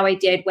similar to how I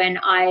did when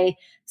I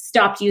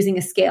stopped using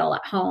a scale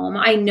at home.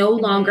 I no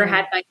longer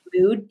had my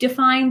mood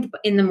defined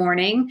in the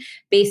morning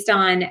based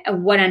on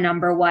what a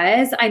number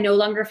was. I no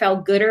longer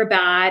felt good or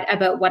bad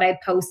about what I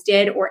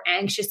posted or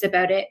anxious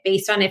about it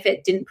based on if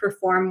it didn't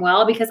perform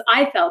well, because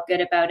I felt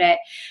good about it.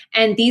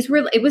 And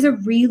it was a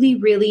really,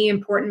 really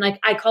important, like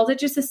I called it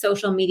just a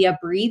social media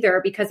breather,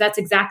 because that's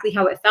exactly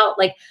how it felt.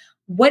 Like,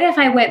 what if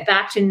I went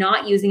back to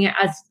not using it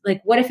as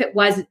like, what if it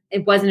wasn't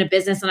a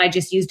business and I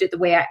just used it the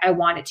way I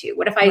wanted to?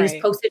 What if I just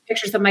posted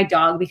pictures of my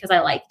dog because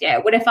I liked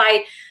it? What if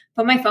I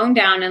put my phone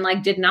down and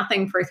like did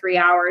nothing for 3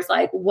 hours?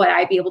 Like, would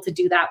I be able to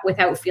do that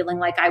without feeling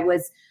like I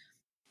was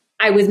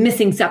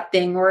missing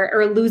something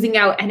or losing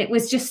out? And it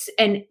was just,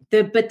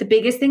 but the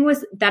biggest thing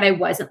was that I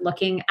wasn't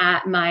looking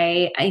at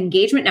my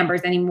engagement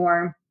numbers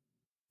anymore,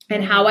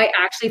 and how I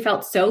actually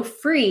felt so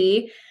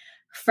free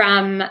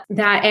from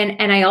that.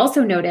 And I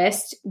also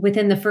noticed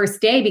within the first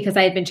day, because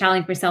I had been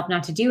challenging myself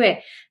not to do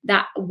it,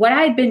 that what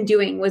I'd been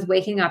doing was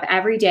waking up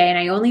every day. And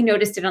I only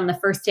noticed it on the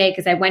first day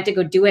because I went to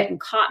go do it and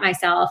caught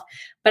myself.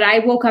 But I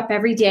woke up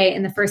every day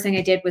and the first thing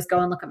I did was go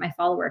and look at my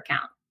follower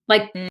count.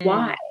 Like,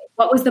 why?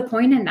 What was the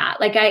point in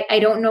that? Like, I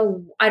don't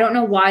know. I don't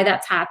know why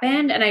that's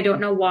happened. And I don't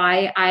know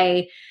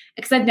why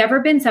because I've never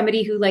been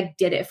somebody who like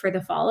did it for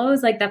the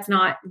follows. Like, that's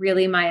not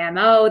really my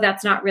MO.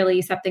 That's not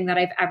really something that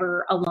I've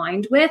ever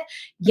aligned with,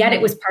 yet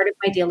it was part of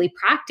my daily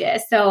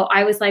practice. So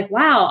I was like,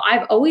 wow,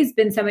 I've always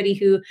been somebody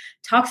who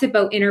talks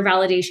about inner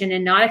validation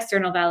and not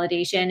external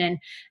validation,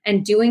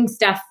 and doing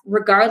stuff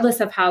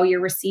regardless of how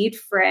you're received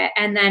for it.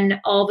 And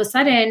then all of a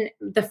sudden,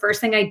 the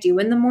first thing I do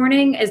in the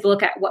morning is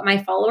look at what my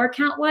follower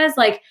count was.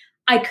 Like,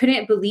 I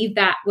couldn't believe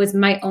that was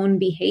my own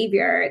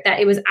behavior, that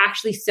it was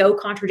actually so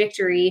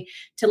contradictory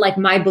to like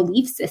my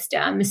belief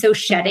system. So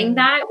shedding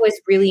that was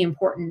really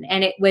important.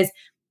 And it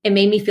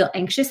made me feel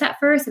anxious at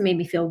first. It made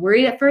me feel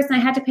worried at first. And I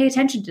had to pay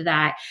attention to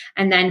that.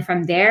 And then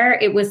from there,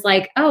 it was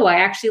like, oh, I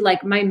actually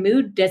like my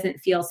mood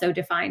doesn't feel so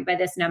defined by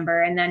this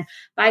number. And then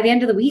by the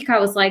end of the week, I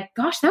was like,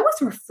 gosh, that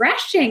was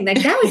refreshing.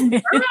 Like, that was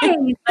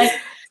nice. Like,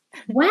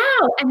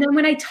 wow. And then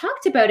when I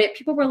talked about it,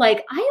 people were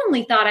like, I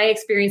only thought I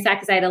experienced that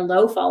because I had a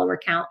low follower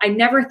count. I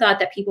never thought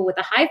that people with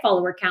a high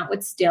follower count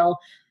would still,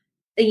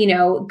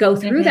 go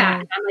through that.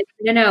 And I'm like,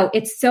 no,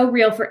 it's so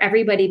real for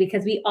everybody,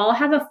 because we all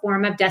have a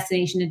form of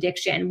destination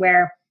addiction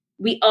where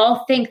we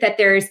all think that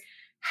there's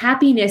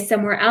happiness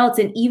somewhere else.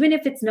 And even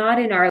if it's not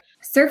in our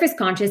surface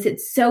conscious,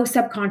 it's so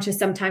subconscious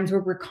sometimes, where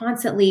we're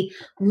constantly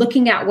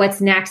looking at what's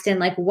next and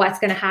like what's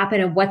going to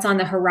happen and what's on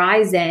the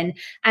horizon,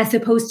 as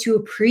opposed to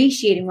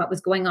appreciating what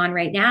was going on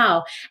right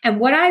now. And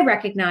what I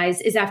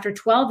recognize is, after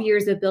 12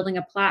 years of building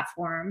a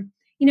platform,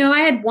 I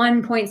had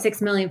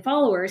 1.6 million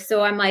followers.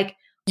 So I'm like,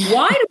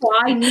 why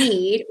am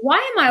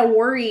I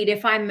worried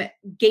if I'm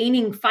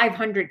gaining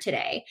 500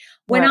 today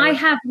when I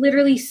have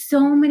literally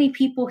so many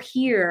people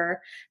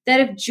here that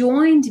have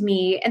joined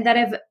me and that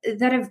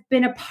have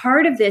been a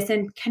part of this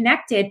and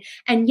connected,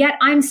 and yet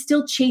I'm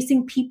still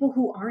chasing people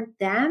who aren't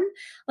them?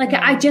 Like,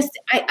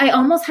 I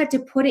almost had to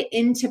put it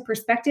into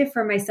perspective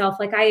for myself.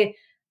 Like,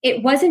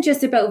 it wasn't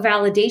just about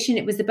validation.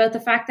 It was about the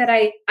fact that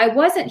I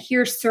wasn't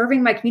here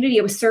serving my community.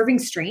 I was serving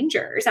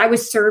strangers. I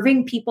was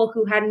serving people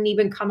who hadn't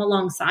even come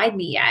alongside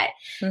me yet.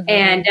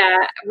 And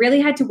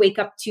really had to wake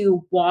up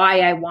to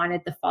why I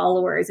wanted the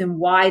followers and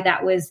why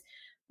that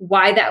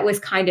was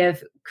kind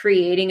of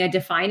creating a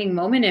defining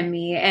moment in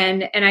me.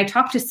 And I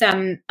talked to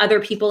some other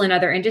people in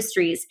other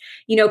industries,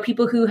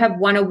 people who have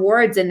won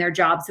awards in their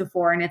jobs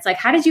before. And it's like,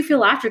 how did you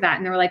feel after that?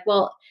 And they were like,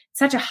 well,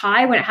 such a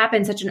high when it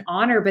happened, such an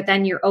honor. But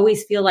then you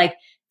always feel like,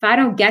 if I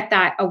don't get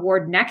that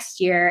award next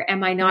year,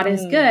 am I not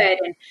as good?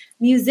 And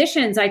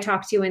musicians I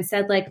talked to and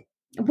said, like,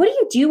 what do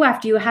you do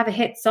after you have a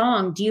hit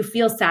song? Do you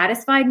feel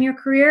satisfied in your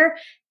career?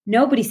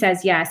 nobody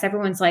says yes.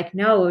 Everyone's like,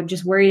 no,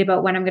 just worried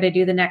about when I'm going to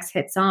do the next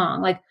hit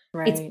song. Like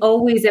it's Right.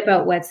 always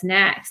about what's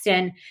next.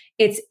 And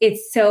it's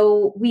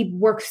so, we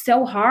work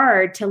so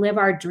hard to live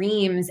our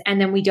dreams. And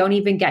then we don't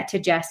even get to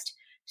just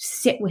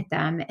sit with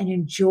them and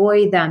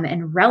enjoy them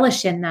and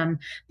relish in them,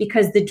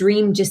 because the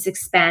dream just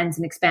expands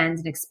and expands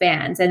and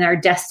expands. And our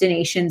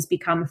destinations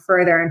become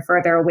further and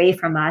further away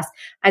from us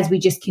as we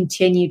just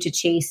continue to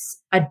chase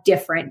a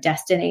different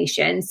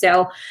destination.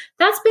 So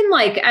that's been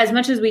like, as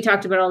much as we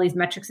talked about all these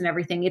metrics and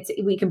everything,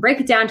 we can break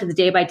it down to the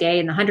day by day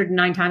and the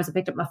 109 times I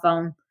picked up my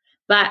phone.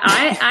 But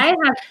I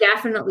have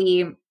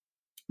definitely,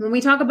 when we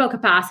talk about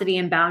capacity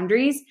and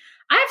boundaries,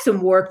 I have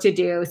some work to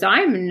do. So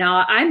and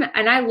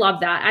I love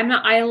that.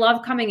 I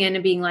love coming in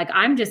and being like,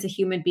 I'm just a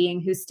human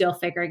being who's still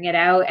figuring it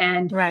out.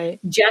 And Right.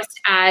 just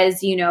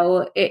as,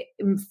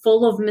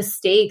 full of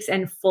mistakes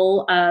and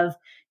full of,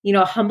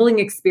 humbling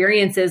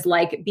experiences,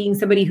 like being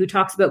somebody who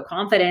talks about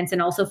confidence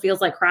and also feels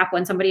like crap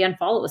when somebody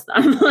unfollows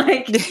them.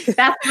 Like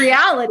that's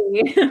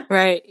reality.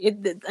 Right.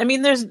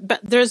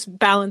 There's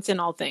balance in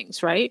all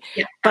things, right?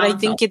 Yeah, but I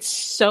think it's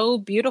so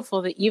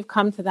beautiful that you've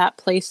come to that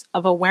place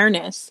of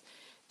awareness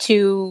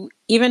to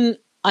even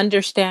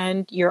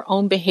understand your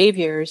own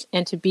behaviors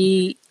and to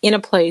be in a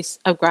place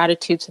of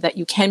gratitude so that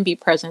you can be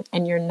present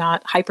and you're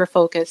not hyper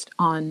focused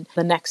on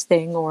the next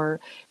thing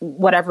or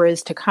whatever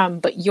is to come,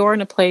 but you're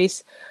in a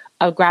place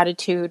of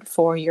gratitude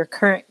for your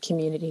current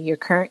community, your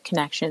current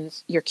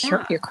connections, your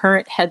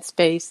current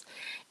headspace.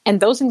 And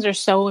those things are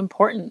so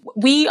important.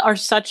 We are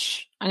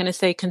such, I'm going to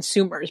say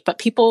consumers, but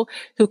people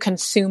who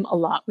consume a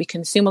lot. We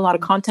consume a lot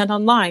of content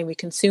online. We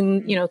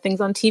consume, things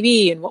on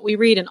TV and what we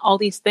read and all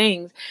these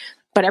things.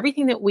 But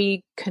everything that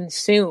we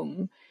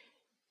consume,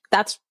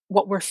 that's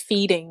what we're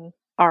feeding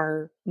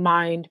our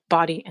mind,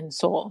 body, and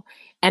soul.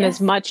 And as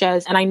much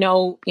as, and I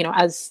know,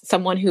 as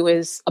someone who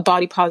is a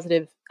body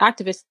positive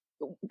activist,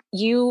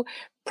 you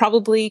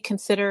probably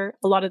consider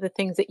a lot of the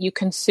things that you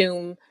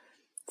consume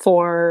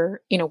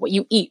for, what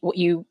you eat, what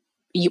you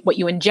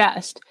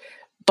ingest,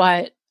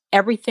 but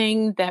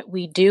everything that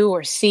we do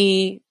or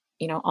see,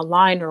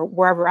 online or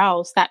wherever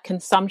else, that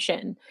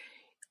consumption,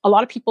 a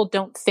lot of people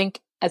don't think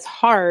as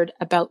hard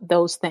about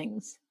those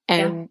things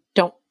and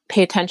don't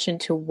pay attention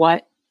to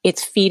what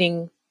it's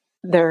feeding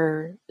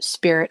their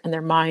spirit and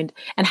their mind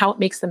and how it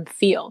makes them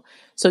feel.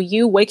 So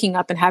you waking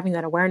up and having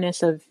that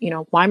awareness of,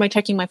 why am I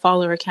checking my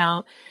follower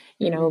account?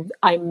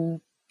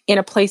 I'm in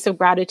a place of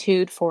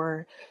gratitude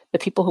for the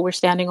people who were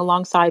standing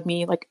alongside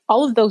me. Like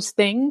all of those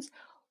things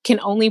can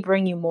only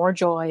bring you more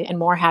joy and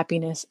more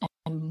happiness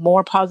and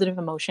more positive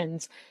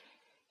emotions.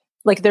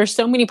 Like there's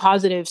so many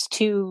positives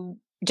to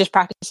just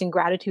practicing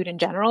gratitude in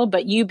general,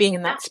 but you being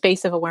in that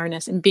space of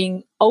awareness and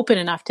being open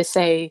enough to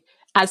say,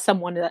 as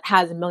someone that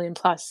has 1 million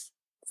plus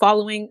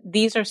following,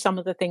 these are some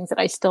of the things that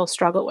I still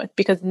struggle with,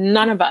 because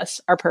none of us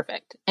are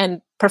perfect.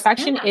 And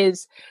perfection,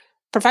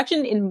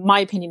 in my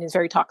opinion, is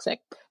very toxic.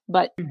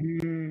 But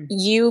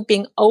you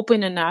being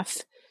open enough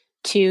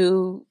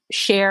to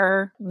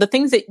share the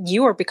things that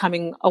you are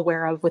becoming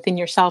aware of within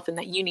yourself and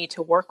that you need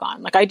to work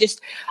on. Like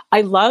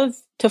I love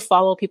to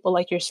follow people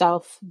like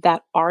yourself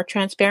that are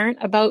transparent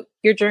about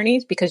your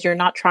journeys, because you're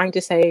not trying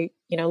to say,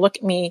 look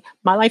at me,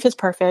 my life is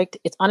perfect,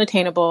 it's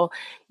unattainable,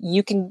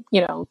 you can,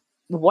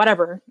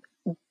 whatever.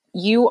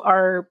 You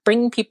are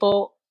bringing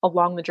people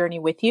along the journey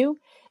with you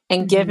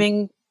and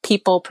giving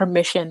people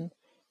permission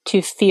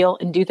to feel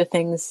and do the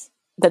things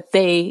that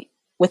they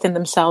within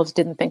themselves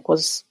didn't think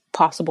was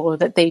possible, or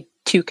that they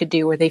too could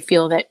do, or they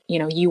feel that,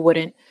 you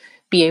wouldn't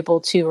be able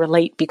to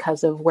relate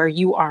because of where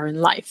you are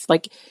in life.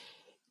 Like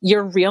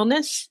your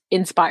realness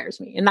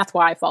inspires me, and that's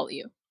why I follow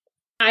you.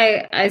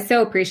 I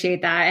so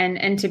appreciate that.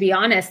 And to be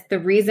honest, the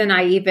reason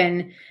I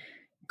even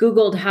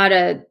Googled how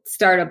to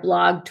start a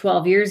blog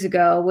 12 years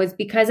ago was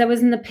because I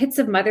was in the pits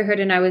of motherhood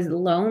and I was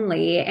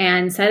lonely.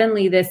 And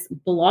suddenly this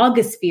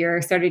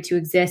blogosphere started to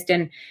exist.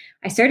 And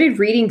I started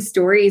reading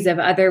stories of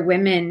other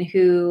women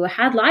who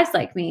had lives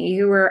like me,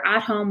 who were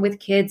at home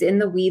with kids in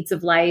the weeds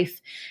of life.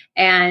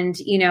 And,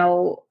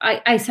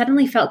 I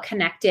suddenly felt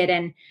connected.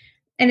 And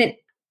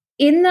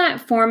in that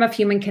form of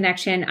human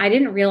connection, I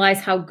didn't realize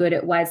how good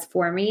it was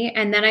for me.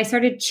 And then I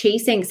started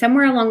chasing.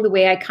 Somewhere along the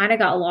way, I kind of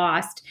got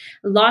lost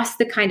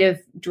the kind of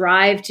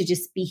drive to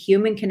just be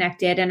human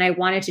connected. And I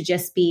wanted to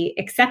just be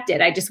accepted.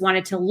 I just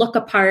wanted to look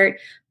apart,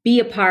 be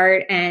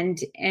apart, and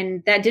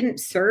that didn't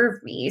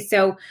serve me.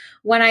 So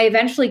when I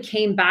eventually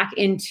came back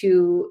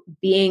into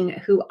being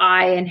who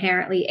I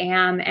inherently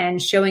am and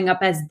showing up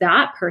as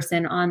that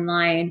person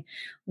online,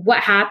 what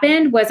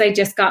happened was I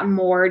just got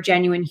more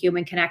genuine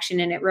human connection.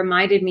 And it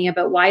reminded me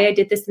about why I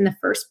did this in the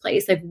first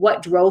place. Like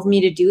what drove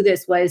me to do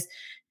this was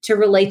to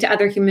relate to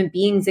other human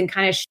beings and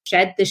kind of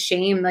shed the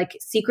shame. Like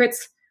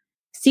secrets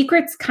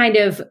kind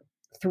of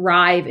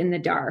thrive in the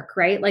dark,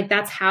 right? Like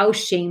that's how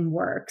shame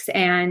works.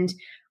 And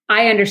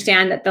I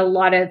understand that a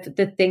lot of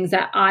the things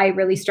that I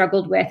really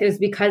struggled with is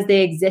because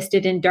they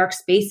existed in dark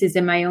spaces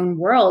in my own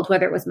world,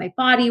 whether it was my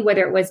body,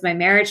 whether it was my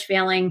marriage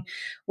failing,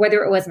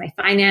 whether it was my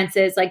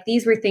finances. Like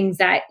these were things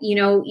that,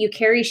 you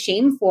carry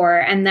shame for.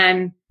 And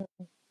then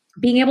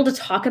being able to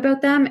talk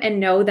about them and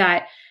know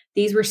that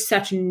these were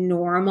such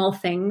normal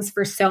things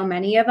for so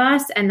many of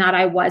us and that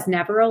I was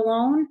never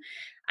alone.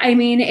 I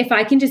mean, if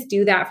I can just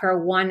do that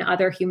for one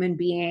other human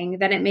being,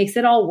 then it makes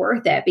it all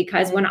worth it.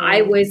 Because when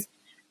I was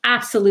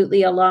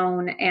absolutely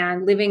alone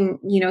and living,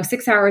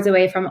 6 hours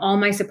away from all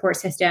my support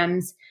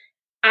systems,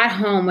 at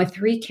home with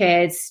 3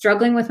 kids,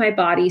 struggling with my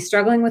body,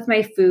 struggling with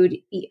my food,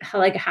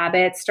 like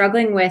habits,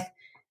 struggling with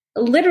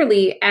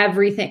literally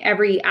everything,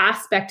 every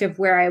aspect of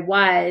where I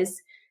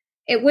was,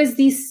 it was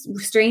these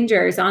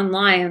strangers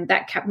online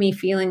that kept me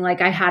feeling like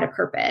I had a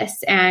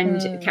purpose and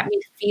kept me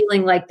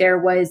feeling like there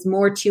was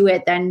more to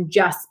it than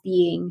just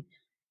being,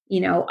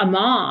 a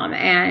mom.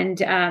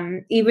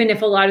 And even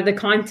if a lot of the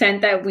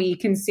content that we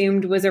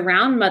consumed was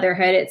around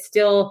motherhood, it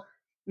still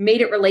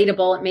made it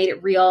relatable. It made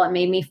it real. It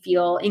made me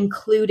feel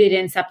included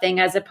in something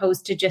as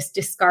opposed to just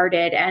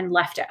discarded and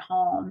left at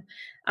home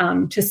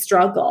to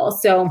struggle.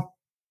 So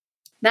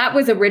that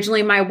was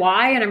originally my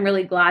why. And I'm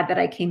really glad that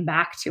I came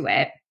back to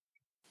it.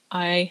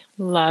 I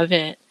love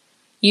it.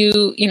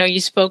 You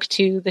spoke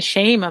to the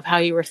shame of how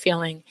you were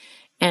feeling.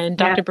 And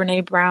Dr.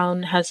 Brene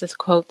Brown has this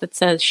quote that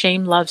says,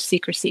 shame loves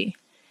secrecy.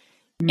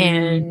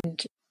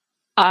 And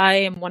I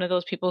am one of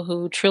those people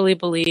who truly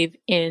believe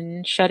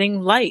in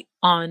shedding light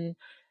on,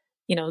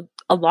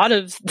 a lot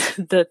of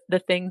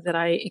the things that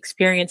I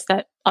experienced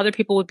that other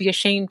people would be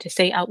ashamed to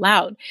say out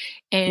loud.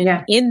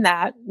 And in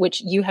that,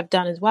 which you have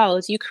done as well,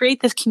 is you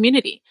create this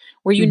community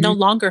where you no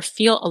longer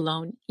feel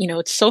alone.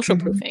 It's social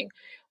proofing.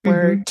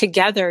 Where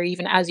together,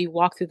 even as you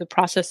walk through the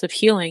process of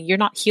healing, you're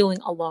not healing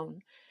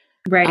alone.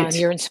 Right.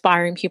 You're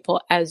inspiring people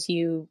as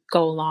you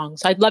go along.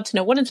 So I'd love to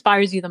know what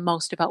inspires you the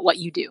most about what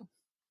you do.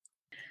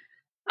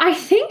 I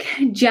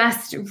think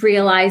just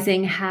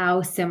realizing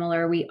how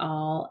similar we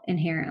all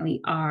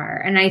inherently are.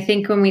 And I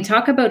think when we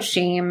talk about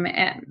shame,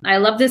 I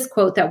love this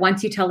quote that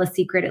once you tell a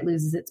secret, it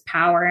loses its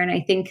power. And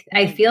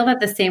I feel that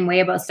the same way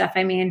about stuff.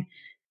 I mean,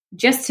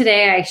 just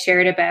today I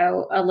shared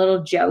about a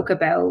little joke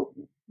about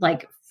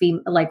like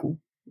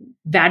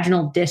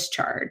vaginal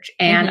discharge.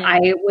 And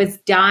I was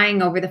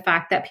dying over the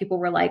fact that people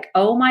were like,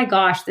 oh my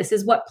gosh, this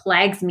is what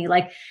plagues me.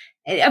 Like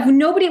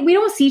we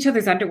don't see each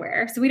other's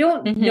underwear. So we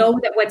don't know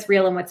that what's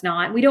real and what's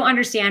not. We don't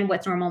understand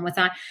what's normal and what's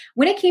not.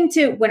 When it came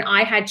to when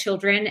I had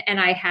children and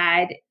I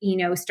had,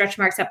 stretch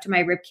marks up to my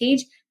rib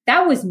cage,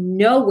 that was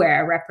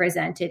nowhere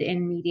represented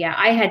in media.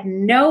 I had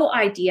no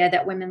idea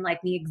that women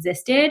like me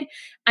existed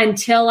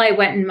until I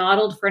went and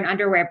modeled for an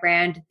underwear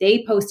brand.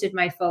 They posted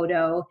my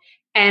photo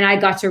and I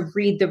got to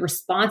read the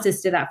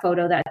responses to that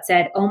photo that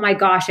said, oh my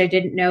gosh, I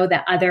didn't know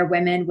that other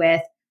women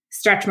with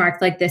stretch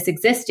marks like this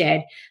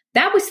existed.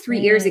 That was 3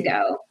 years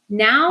ago.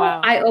 Now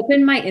I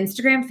open my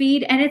Instagram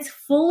feed and it's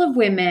full of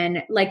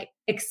women like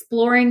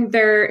exploring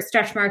their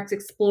stretch marks,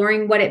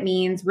 exploring what it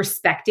means,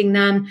 respecting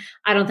them.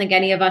 I don't think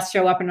any of us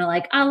show up and are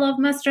like, I love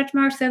my stretch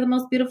marks. They're the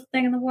most beautiful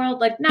thing in the world.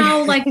 Like,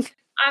 no, like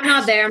I'm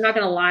not there. I'm not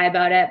going to lie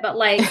about it. But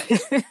like,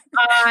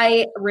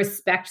 I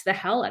respect the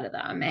hell out of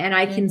them. And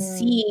I can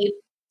see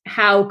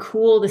how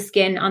cool the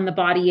skin on the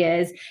body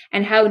is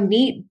and how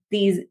neat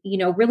these,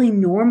 really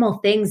normal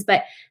things.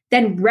 But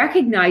then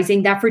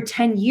recognizing that for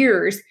 10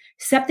 years,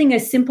 something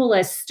as simple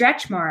as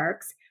stretch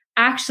marks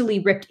actually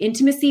ripped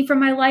intimacy from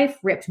my life,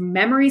 ripped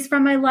memories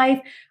from my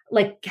life,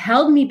 like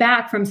held me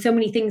back from so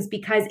many things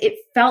because it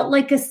felt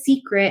like a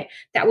secret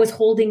that was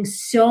holding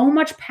so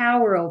much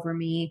power over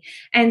me.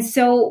 And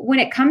so when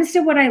it comes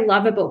to what I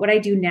love about what I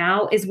do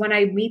now is when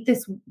I meet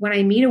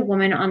a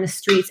woman on the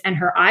streets and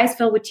her eyes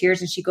fill with tears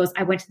and she goes,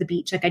 I went to the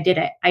beach. Like I did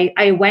it.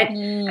 I went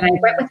and I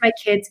went with my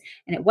kids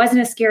and it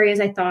wasn't as scary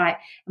as I thought.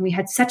 And we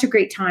had such a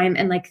great time.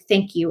 And like,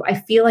 thank you. I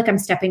feel like I'm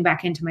stepping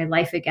back into my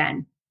life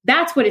again.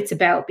 That's what it's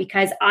about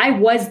because I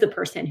was the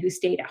person who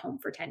stayed at home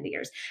for 10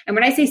 years. And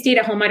when I say stayed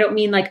at home, I don't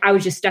mean like I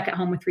was just stuck at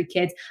home with 3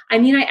 kids. I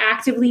mean, I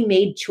actively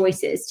made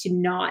choices to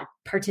not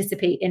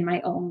participate in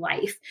my own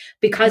life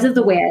because of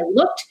the way I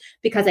looked,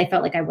 because I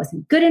felt like I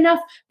wasn't good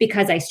enough,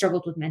 because I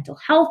struggled with mental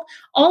health,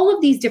 all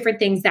of these different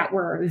things that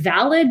were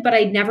valid, but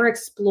I never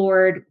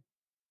explored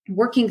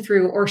working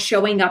through or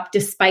showing up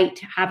despite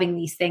having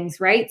these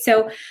things. Right.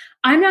 So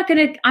I'm not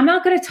going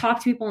to talk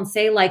to people and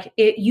say like,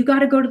 you got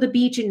to go to the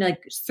beach and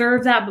like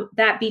serve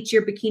that beach,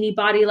 your bikini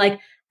body. Like,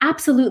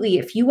 absolutely.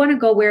 If you want to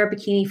go wear a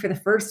bikini for the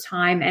first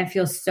time and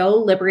feel so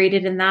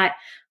liberated in that,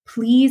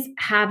 please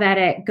have at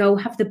it. Go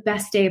have the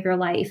best day of your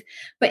life.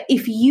 But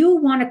if you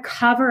want to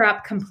cover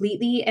up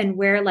completely and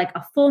wear like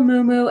a full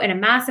muumuu and a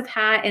massive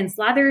hat and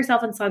slather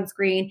yourself in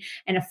sunscreen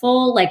and a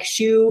full like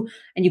shoe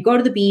and you go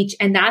to the beach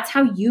and that's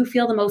how you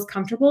feel the most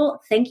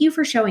comfortable, thank you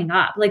for showing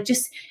up. Like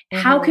just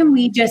how can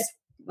we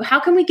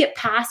get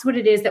past what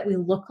it is that we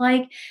look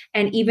like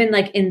and even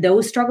like in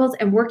those struggles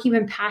and work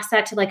even past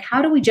that to like,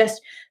 how do we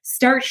just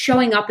start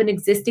showing up and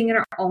existing in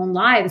our own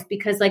lives?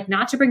 Because like,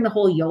 not to bring the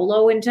whole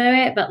YOLO into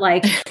it, but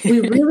like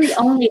we really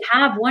only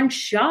have one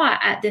shot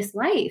at this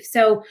life.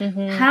 So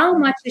how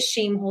much is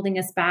shame holding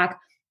us back?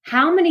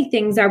 How many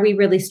things are we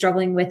really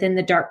struggling with in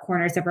the dark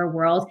corners of our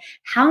world?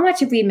 How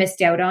much have we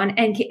missed out on?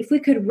 And if we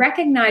could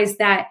recognize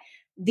that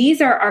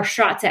these are our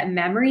shots at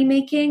memory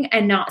making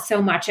and not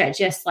so much at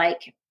just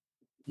like,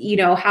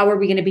 how are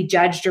we going to be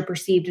judged or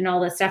perceived and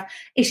all this stuff.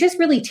 It's just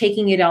really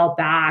taking it all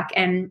back.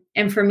 And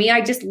for me,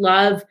 I just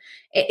love,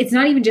 it's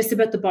not even just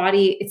about the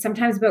body. It's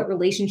sometimes about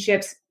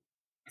relationships,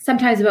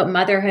 sometimes about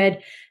motherhood,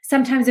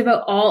 sometimes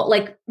about all,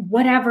 like,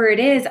 whatever it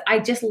is. I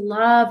just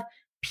love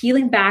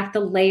peeling back the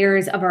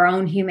layers of our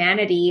own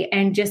humanity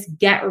and just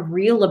get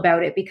real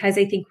about it, because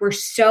I think we're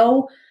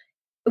so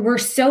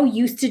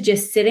used to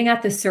just sitting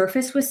at the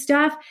surface with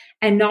stuff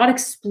and not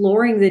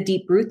exploring the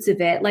deep roots of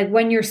it. Like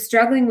when you're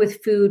struggling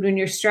with food, when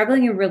you're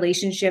struggling in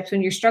relationships,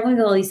 when you're struggling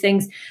with all these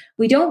things,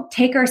 we don't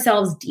take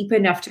ourselves deep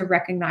enough to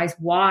recognize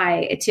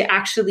why, to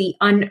actually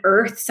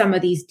unearth some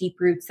of these deep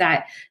roots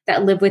that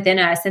live within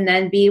us, and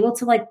then be able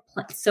to like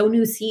sow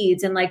new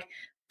seeds and like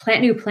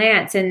plant new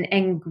plants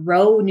and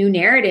grow new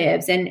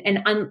narratives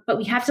but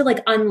we have to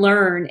like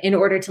unlearn in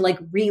order to like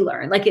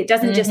relearn. Like it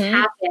doesn't just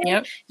happen.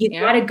 Yep. You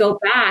got to go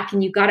back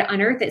and you got to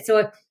unearth it.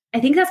 So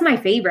I think that's my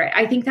favorite.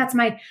 I think that's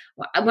when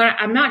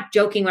I'm not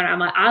joking when I'm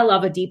like, I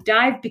love a deep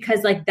dive,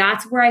 because like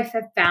that's where I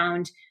have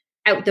found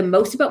out the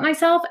most about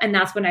myself. And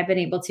that's when I've been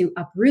able to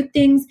uproot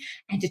things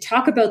and to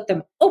talk about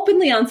them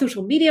openly on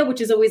social media,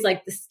 which is always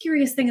like the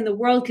scariest thing in the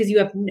world. Cause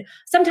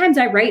sometimes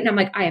I write and I'm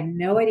like, I have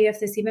no idea if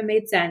this even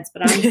made sense,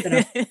 but I'm just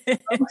going to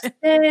post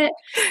it.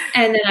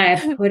 And then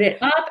I put it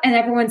up and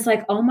everyone's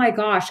like, oh my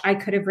gosh, I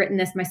could have written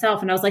this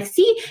myself. And I was like,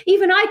 see,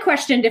 even I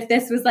questioned if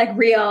this was like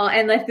real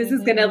and like, this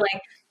is going to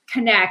like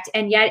connect.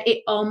 And yet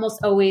it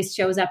almost always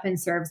shows up and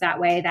serves that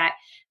way, that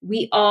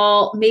we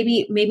all,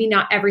 maybe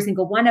not every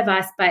single one of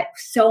us, but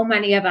so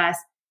many of us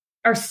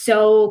are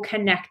so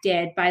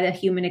connected by the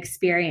human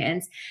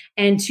experience.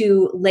 And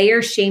to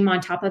layer shame on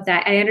top of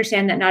that, I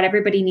understand that not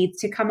everybody needs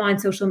to come on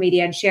social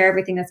media and share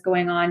everything that's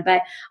going on,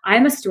 but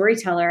I'm a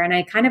storyteller and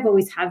I kind of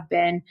always have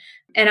been.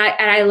 And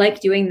I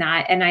like doing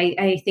that. And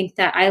I think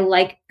that I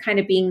like kind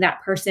of being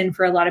that person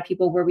for a lot of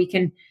people where we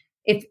can,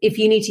 if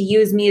you need to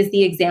use me as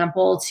the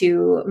example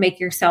to make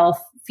yourself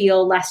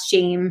feel less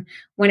shame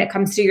when it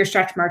comes to your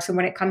stretch marks and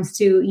when it comes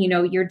to,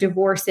 your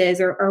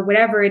divorces or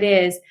whatever it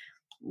is,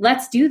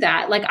 let's do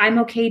that. Like I'm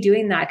okay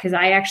doing that because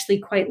I actually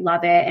quite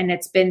love it. And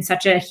it's been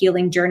such a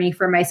healing journey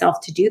for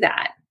myself to do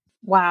that.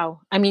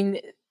 Wow. I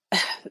mean,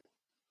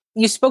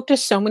 you spoke to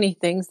so many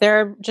things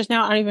there just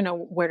now. I don't even know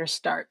where to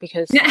start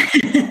because,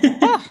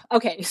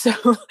 okay. So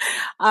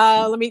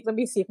let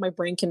me see if my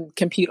brain can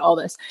compute all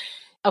this.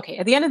 Okay.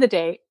 At the end of the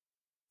day,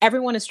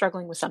 everyone is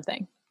struggling with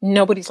something.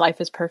 Nobody's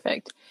life is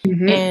perfect.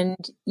 Mm-hmm.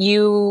 And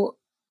you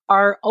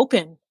are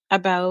open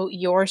about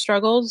your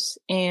struggles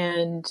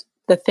and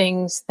the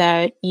things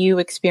that you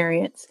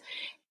experience.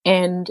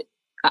 And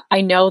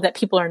I know that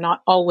people are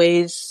not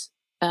always,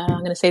 I'm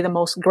going to say the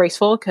most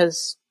graceful,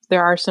 because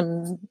there are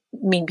some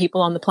mean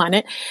people on the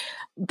planet.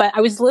 But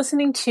I was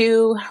listening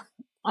to,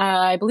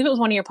 I believe it was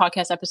one of your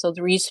podcast episodes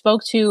where you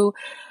spoke to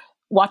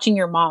watching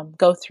your mom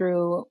go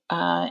through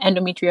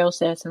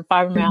endometriosis and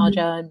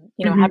fibromyalgia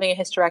and, having a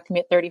hysterectomy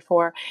at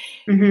 34.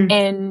 Mm-hmm.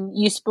 And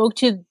you spoke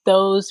to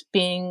those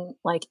being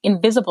like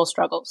invisible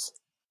struggles.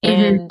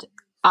 Mm-hmm. And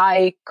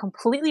I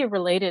completely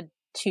related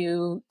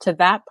to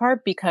that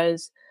part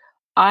because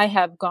I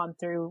have gone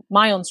through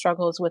my own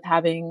struggles with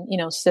having,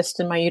 cysts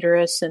in my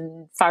uterus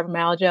and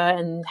fibromyalgia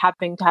and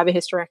having to have a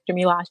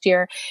hysterectomy last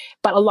year.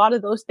 But a lot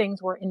of those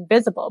things were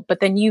invisible. But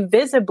then you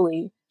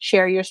visibly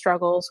share your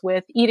struggles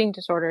with eating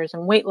disorders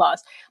and weight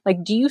loss.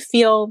 Like, do you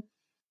feel,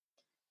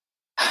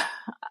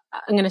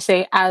 I'm going to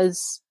say,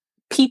 as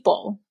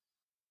people,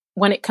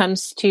 when it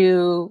comes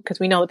to,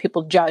 because we know that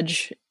people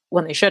judge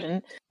when they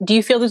shouldn't, do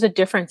you feel there's a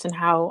difference in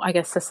how, I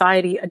guess,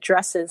 society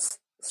addresses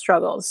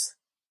struggles?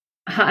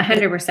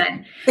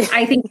 100%.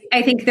 I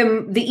think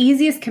the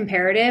easiest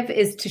comparative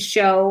is to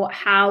show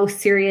how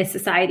serious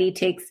society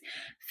takes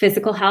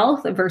physical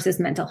health versus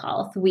mental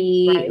health.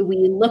 We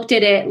looked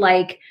at it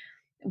like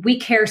we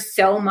care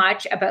so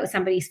much about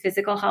somebody's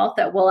physical health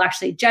that we'll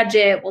actually judge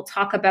it. We'll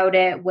talk about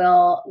it.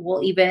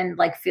 We'll even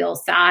like feel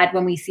sad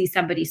when we see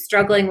somebody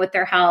struggling with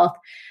their health,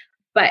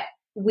 but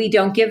we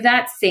don't give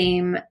that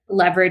same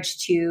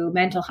leverage to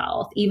mental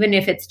health, even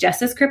if it's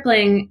just as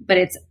crippling, but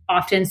it's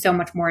often so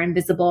much more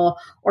invisible,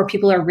 or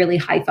people are really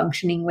high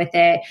functioning with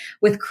it.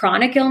 With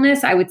chronic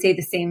illness, I would say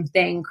the same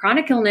thing.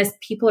 Chronic illness,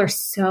 people are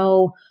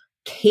so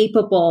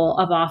capable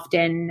of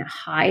often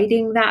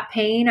hiding that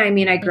pain. I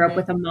mean, I grew up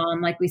with a mom,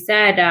 like we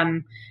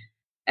said,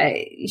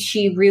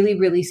 she really,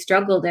 really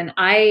struggled, and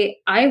I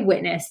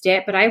witnessed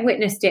it, but I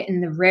witnessed it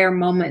in the rare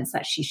moments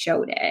that she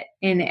showed it.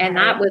 And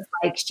that was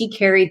like, she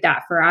carried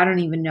that for, I don't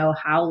even know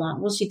how long.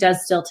 Well, she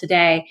does still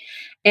today.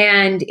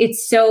 And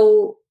it's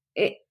so,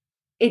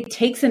 it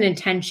takes an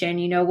intention.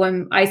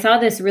 When I saw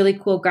this really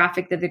cool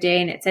graphic the other day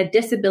and it said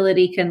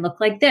disability can look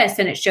like this.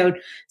 And it showed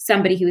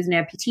somebody who was an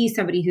amputee,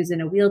 somebody who's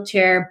in a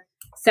wheelchair,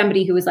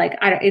 somebody who was like,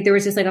 there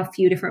was just like a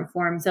few different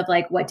forms of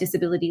like what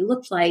disability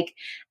looked like.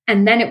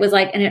 And then it was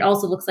like, and it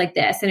also looks like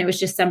this. And it was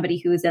just somebody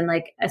who was in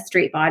like a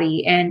straight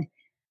body. And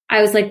I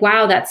was like,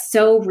 wow, that's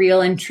so real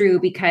and true,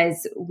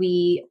 because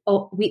we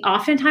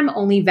oftentimes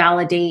only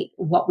validate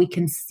what we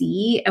can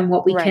see and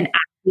what we can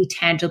we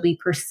tangibly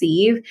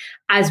perceive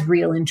as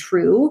real and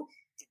true.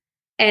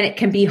 And it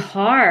can be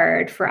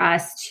hard for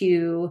us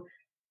to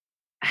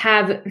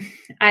have,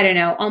 I don't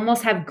know,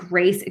 almost have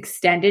grace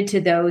extended to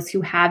those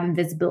who have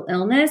invisible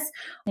illness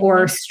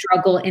or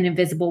struggle in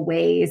invisible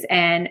ways,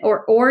 and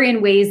or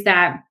in ways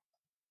that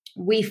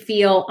we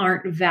feel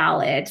aren't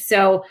valid.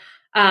 So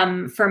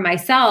for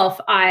myself,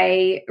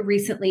 I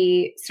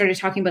recently started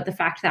talking about the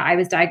fact that I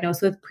was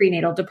diagnosed with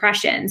prenatal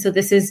depression. So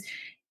this is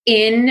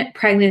in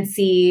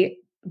pregnancy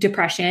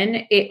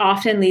depression. It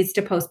often leads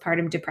to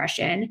postpartum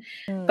depression.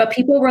 But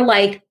people were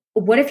like,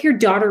 what if your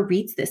daughter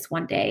reads this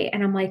one day?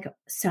 And I'm like,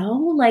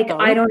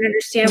 I don't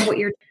understand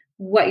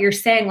what you're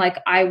saying. Like,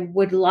 I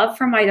would love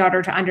for my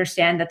daughter to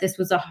understand that this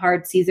was a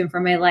hard season for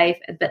my life,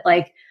 but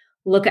like,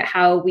 look at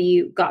how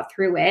we got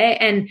through it.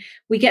 And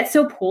we get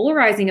so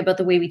polarizing about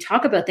the way we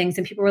talk about things.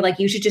 And people were like,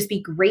 you should just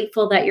be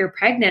grateful that you're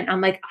pregnant.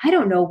 I'm like, I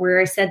don't know where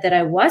I said that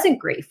I wasn't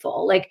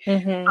grateful. Like,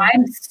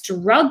 I'm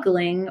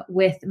struggling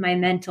with my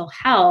mental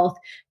health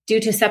due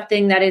to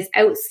something that is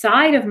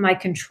outside of my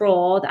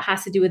control, that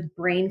has to do with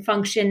brain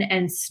function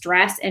and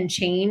stress and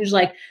change.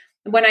 Like,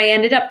 when I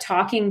ended up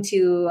talking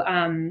to,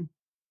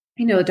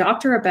 a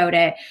doctor about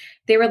it,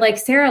 they were like,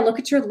 Sarah, look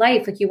at your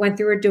life. Like, you went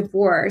through a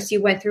divorce,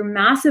 you went through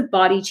massive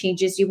body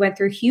changes, you went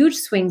through huge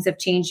swings of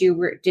change.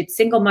 You did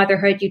single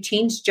motherhood, you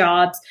changed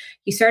jobs,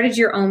 you started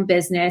your own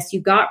business,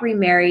 you got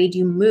remarried,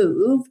 you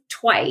moved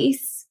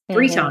twice,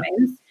 3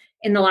 times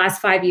in the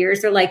last 5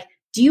 years. They're like,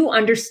 do you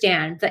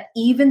understand that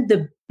even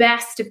the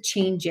best of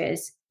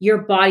changes, your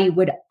body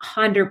would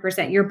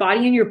 100%, your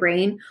body and your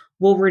brain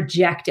will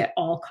reject at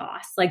all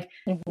costs. Like,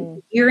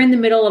 you're in the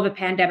middle of a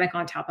pandemic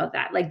on top of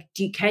that. Like,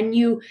 can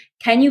you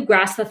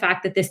grasp the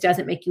fact that this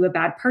doesn't make you a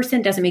bad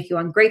person, doesn't make you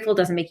ungrateful,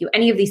 doesn't make you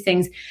any of these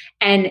things?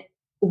 And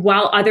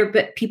while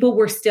but people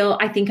were still,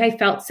 I think I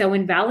felt so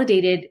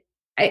invalidated.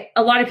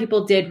 A lot of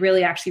people did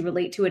really actually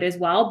relate to it as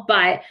well,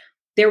 but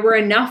there were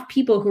enough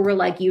people who were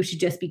like, you should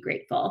just be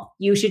grateful.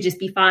 You should just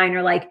be fine.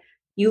 Or like,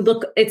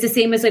 it's the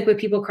same as like with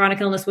people with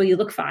chronic illness. Well, you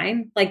look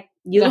fine. Like,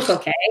 you look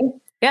okay.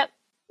 Yep.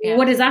 Yeah.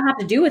 What does that have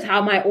to do with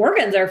how my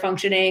organs are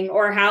functioning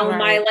or how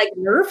my like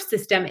nerve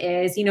system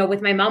is?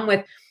 With my mom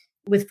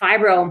with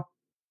fibro,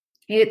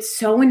 it's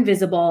so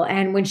invisible.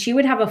 And when she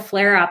would have a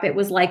flare up, it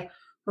was like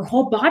her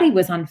whole body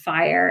was on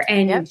fire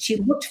and she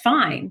looked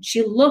fine.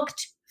 She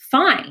looked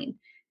fine.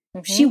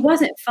 She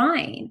wasn't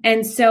fine.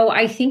 And so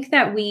I think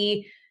that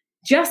we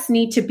just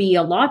need to be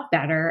a lot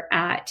better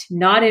at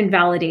not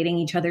invalidating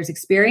each other's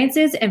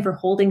experiences and for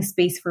holding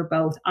space for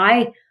both.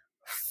 I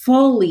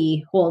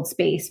fully hold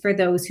space for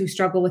those who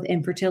struggle with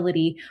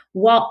infertility,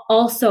 while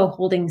also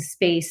holding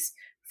space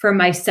for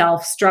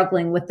myself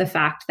struggling with the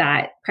fact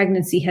that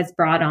pregnancy has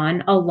brought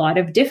on a lot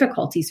of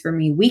difficulties for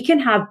me. We can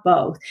have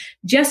both,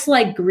 just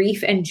like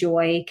grief and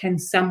joy can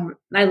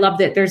I love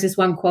that there's this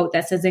one quote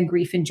that says, "In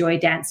grief and joy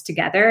dance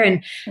together."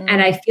 And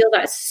I feel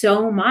that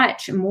so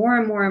much more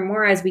and more and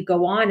more as we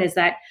go on, is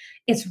that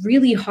it's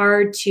really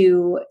hard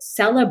to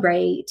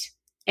celebrate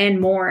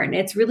and mourn.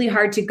 It's really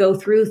hard to go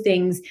through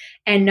things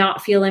and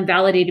not feel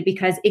invalidated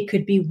because it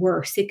could be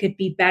worse. It could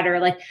be better.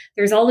 Like,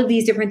 there's all of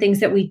these different things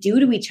that we do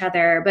to each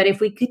other. But if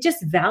we could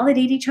just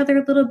validate each other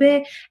a little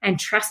bit and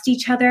trust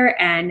each other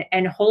and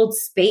hold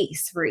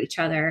space for each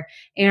other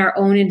in our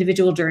own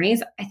individual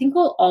journeys, I think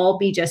we'll all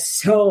be just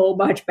so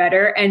much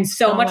better and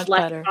so much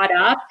less caught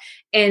up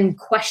in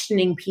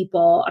questioning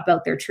people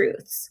about their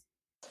truths.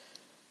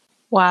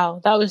 Wow,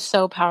 that was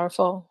so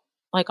powerful.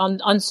 Like,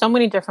 on so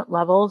many different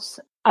levels.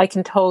 I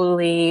can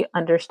totally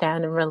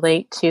understand and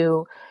relate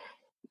to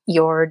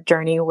your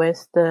journey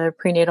with the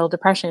prenatal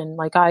depression.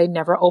 Like, I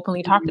never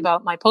openly talked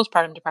about my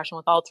postpartum depression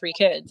with all 3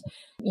 kids.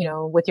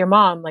 With your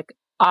mom, like,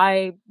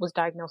 I was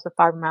diagnosed with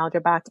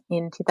fibromyalgia back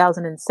in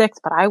 2006,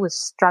 but I was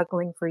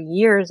struggling for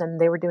years,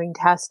 and they were doing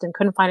tests and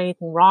couldn't find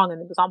anything wrong.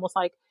 And it was almost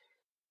like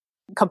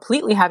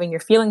completely having your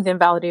feelings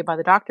invalidated by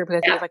the doctor,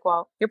 because he was like,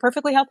 well, you're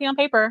perfectly healthy on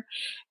paper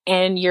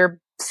and your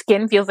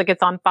skin feels like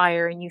it's on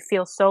fire and you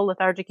feel so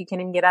lethargic you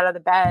can't even get out of the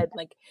bed.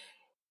 Like,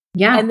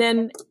 and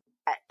then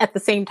at the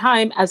same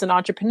time, as an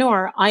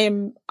entrepreneur,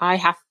 I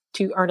have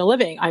to earn a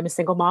living. I'm a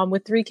single mom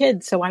with 3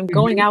 kids. So I'm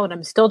going out,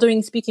 I'm still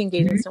doing speaking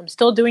engagements. So I'm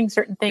still doing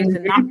certain things,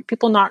 and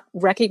people not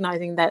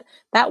recognizing that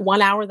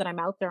 1 hour that I'm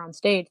out there on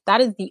stage,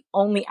 that is the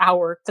only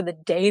hour for the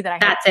day that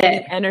I have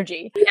any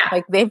energy.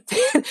 Like,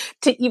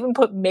 to even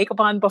put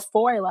makeup on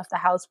before I left the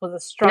house was a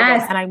struggle.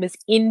 And I was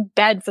in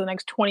bed for the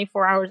next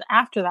 24 hours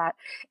after that.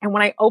 And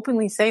when I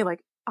openly say,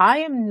 like, I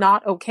am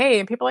not okay,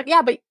 and people are like,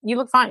 yeah, but you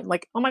look fine.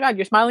 Like, oh my God,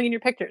 you're smiling in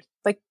your pictures.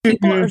 Like,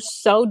 people are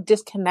so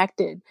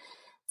disconnected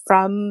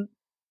from,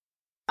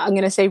 I'm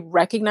going to say,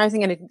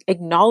 recognizing and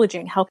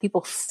acknowledging how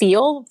people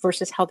feel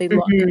versus how they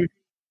look.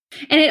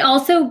 And it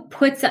also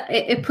puts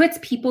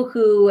people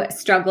who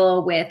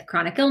struggle with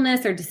chronic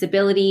illness or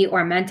disability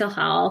or mental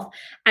health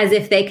as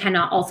if they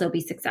cannot also be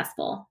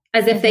successful,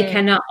 as if they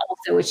cannot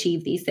also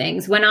achieve these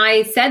things. When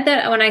I said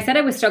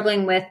I was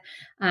struggling with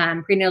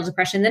prenatal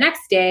depression, the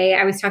next day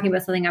I was talking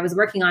about something I was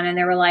working on, and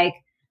they were like,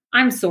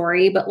 I'm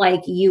sorry, but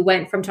like you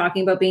went from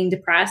talking about being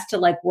depressed to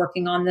like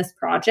working on this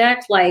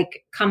project.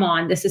 Like, come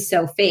on, this is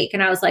so fake.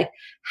 And I was like,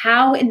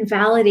 how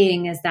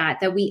invalidating is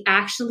that we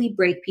actually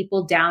break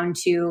people down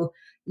to,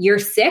 you're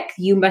sick,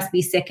 you must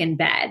be sick in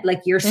bed.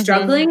 Like you're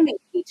struggling, you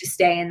need to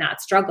stay in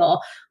that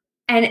struggle.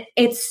 And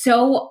it's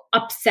so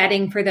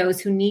upsetting for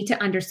those who need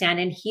to understand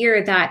and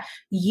hear that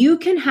you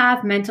can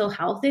have mental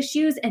health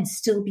issues and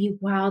still be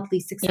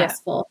wildly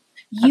successful.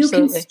 Yeah, you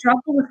can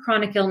struggle with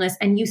chronic illness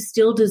and you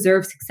still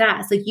deserve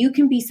success. Like you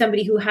can be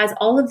somebody who has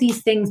all of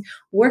these things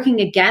working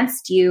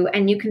against you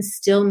and you can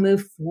still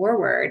move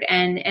forward.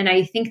 And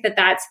I think that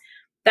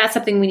that's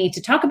something we need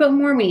to talk about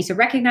more. We need to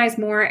recognize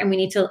more, and we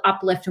need to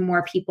uplift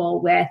more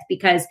people with,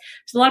 because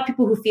there's a lot of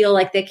people who feel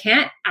like they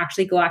can't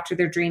actually go after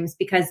their dreams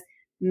because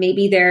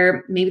maybe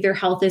their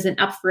health isn't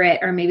up for it,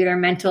 or maybe their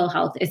mental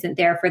health isn't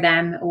there for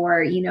them,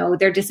 or, you know,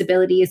 their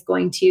disability is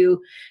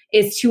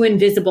too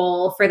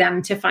invisible for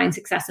them to find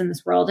success in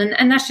this world.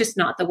 And that's just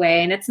not the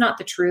way, and it's not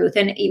the truth.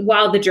 And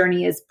while the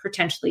journey is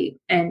potentially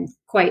and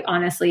quite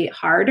honestly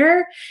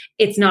harder,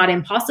 it's not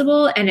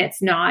impossible, and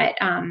it's not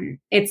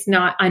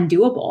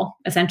undoable,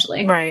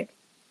 essentially.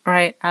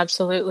 Right.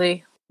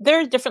 Absolutely. There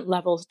are different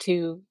levels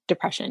to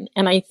depression.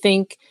 And I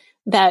think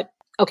that,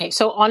 okay,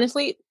 so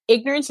honestly,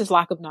 ignorance is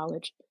lack of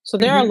knowledge. So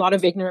there are a lot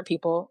of ignorant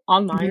people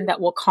online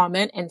that will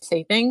comment and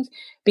say things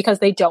because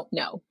they don't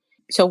know.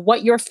 So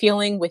what you're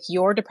feeling with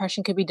your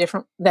depression could be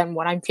different than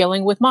what I'm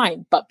feeling with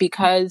mine. But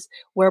because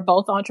we're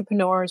both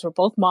entrepreneurs, we're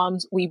both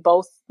moms, we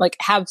both like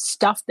have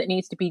stuff that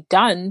needs to be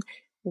done,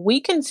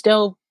 we can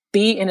still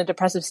be in a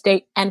depressive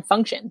state and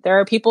function. There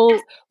are people,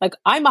 like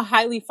I'm a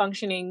highly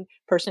functioning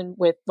person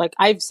with like,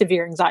 I have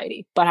severe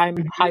anxiety, but I'm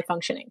high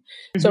functioning.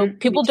 So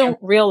people don't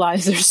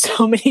realize there's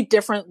so many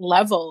different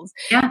levels.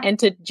 Yeah. And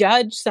to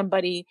judge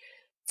somebody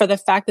for the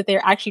fact that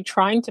they're actually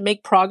trying to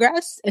make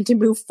progress and to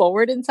move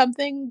forward in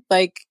something,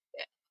 like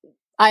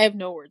I have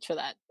no words for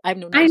that. I have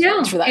no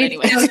words for that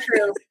anyway. It's so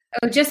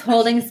true. Just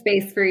holding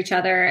space for each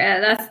other.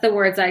 That's the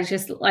words I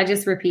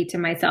just repeat to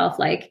myself.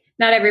 Like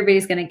not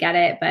everybody's going to get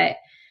it, but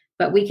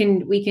we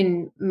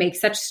can make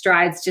such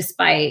strides just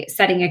by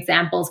setting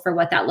examples for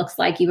what that looks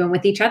like, even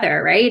with each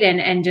other, right?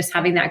 And just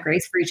having that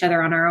grace for each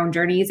other on our own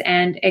journeys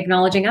and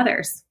acknowledging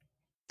others.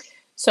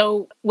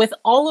 So with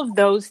all of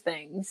those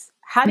things,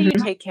 how do you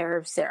take care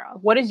of Sarah?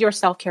 What does your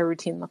self-care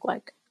routine look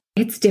like?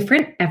 It's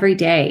different every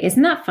day.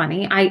 Isn't that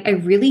funny? I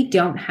really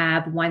don't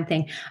have one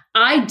thing.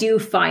 I do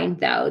find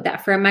though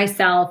that for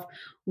myself,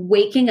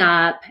 waking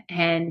up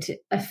and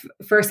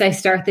first I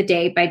start the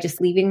day by just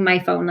leaving my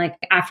phone, like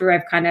after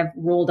I've kind of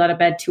rolled out of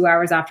bed 2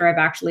 hours after I've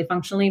actually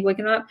functionally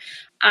waken up,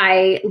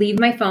 I leave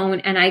my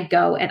phone and I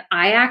go, and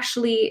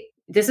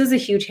this is a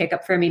huge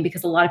hiccup for me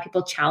because a lot of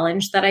people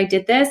challenge that I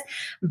did this,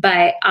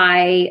 but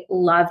I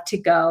love to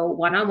go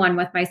one-on-one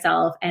with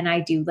myself, and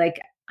I do like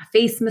a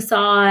face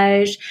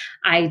massage.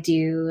 I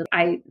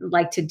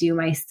like to do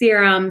my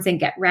serums and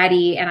get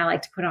ready, and I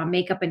like to put on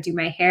makeup and do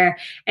my hair.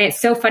 And it's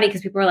so funny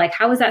because people are like,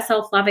 how is that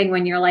self-loving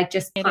when you're like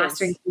just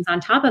plastering things on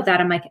top of that?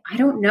 I'm like, I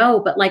don't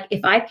know. But like,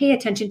 if I pay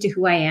attention to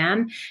who I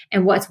am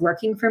and what's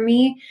working for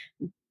me,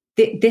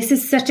 this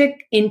is such an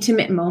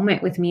intimate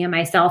moment with me and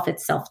myself.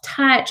 It's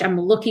self-touch. I'm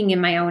looking in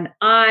my own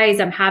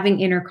eyes. I'm having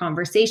inner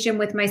conversation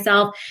with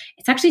myself.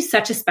 It's actually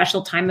such a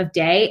special time of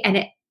day. And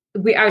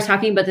I was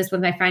talking about this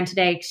with my friend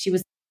today. She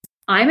was,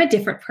 I'm a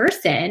different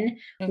person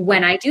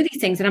when I do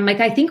these things. And I'm like,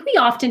 I think we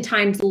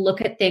oftentimes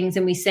look at things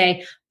and we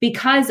say,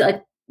 because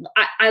like,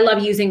 I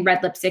love using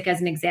red lipstick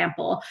as an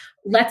example.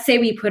 Let's say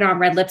we put on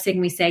red lipstick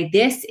and we say,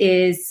 this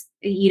is,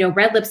 you know,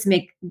 red lips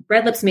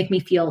make me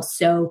feel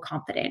so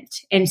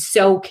confident and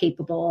so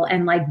capable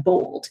and like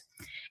bold.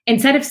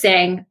 Instead of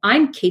saying,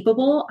 I'm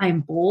capable,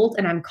 I'm bold,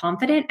 and I'm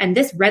confident, and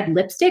this red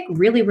lipstick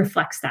really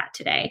reflects that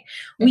today.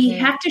 We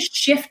have to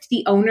shift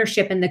the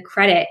ownership and the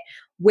credit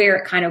where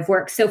it kind of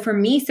works. So for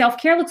me,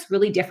 self-care looks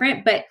really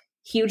different, but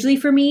hugely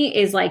for me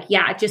is like,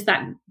 yeah, just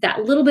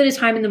that little bit of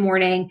time in the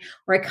morning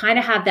where I kind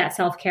of have that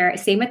self-care.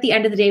 Same at the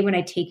end of the day when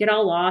I take it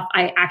all off.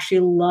 I actually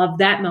love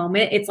that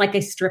moment. It's like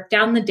I strip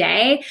down the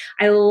day.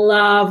 I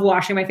love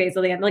washing my face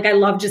at the end. Like I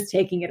love just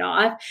taking it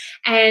off.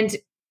 And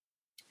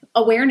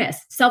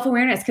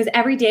self-awareness, because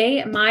every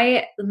day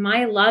my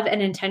love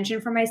and intention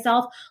for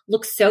myself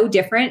looks so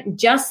different.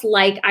 Just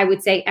like I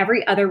would say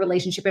every other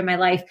relationship in my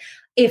life.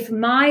 If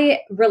my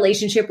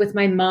relationship with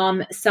my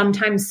mom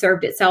sometimes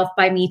served itself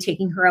by me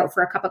taking her out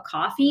for a cup of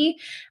coffee,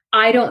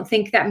 I don't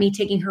think that me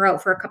taking her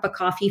out for a cup of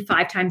coffee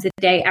 5 times a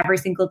day, every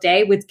single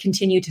day, would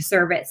continue to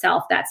serve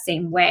itself that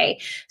same way.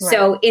 Right.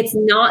 So it's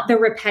not the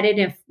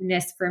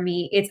repetitiveness for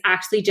me. It's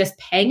actually just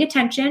paying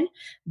attention,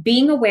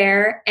 being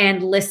aware,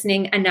 and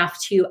listening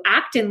enough to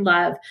act in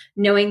love,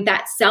 knowing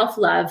that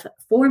self-love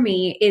for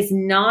me is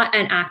not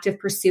an act of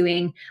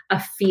pursuing a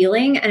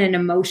feeling and an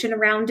emotion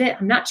around it.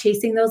 I'm not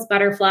chasing those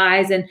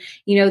butterflies and,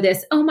 you know,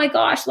 this, oh my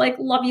gosh, like,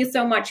 love you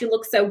so much. You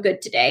look so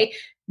good today.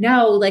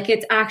 No, like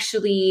it's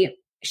actually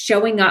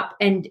showing up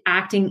and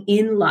acting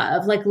in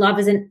love, like love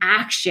is an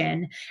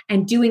action,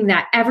 and doing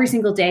that every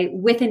single day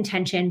with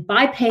intention,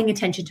 by paying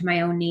attention to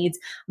my own needs,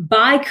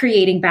 by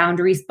creating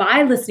boundaries,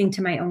 by listening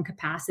to my own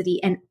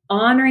capacity and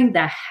honoring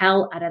the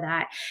hell out of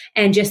that.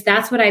 And just,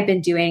 that's what I've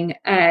been doing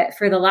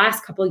for the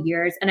last couple of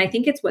years. And I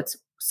think it's what's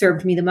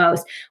served me the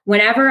most.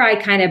 Whenever I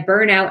kind of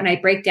burn out and I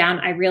break down,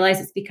 I realize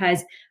it's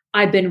because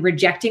I've been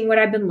rejecting what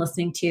I've been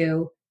listening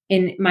to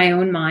in my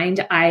own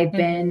mind. I've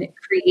been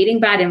creating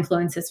bad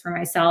influences for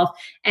myself,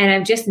 and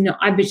I've just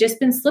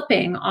been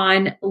slipping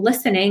on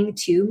listening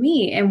to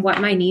me and what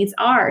my needs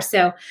are.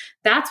 So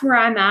that's where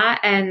I'm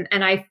at. And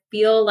I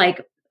feel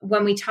like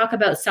when we talk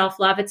about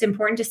self-love, it's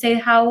important to say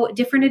how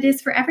different it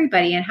is for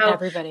everybody and how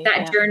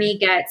journey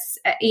gets,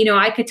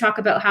 I could talk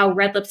about how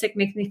red lipstick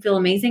makes me feel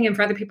amazing. And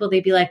for other people,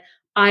 they'd be like,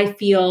 I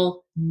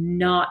feel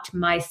not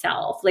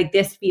myself. Like,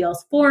 this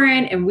feels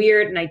foreign and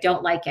weird and I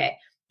don't like it.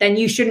 Then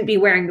you shouldn't be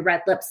wearing the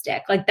red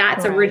lipstick. Like,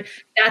 that's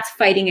that's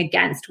fighting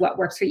against what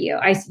works for you.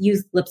 I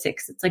use lipstick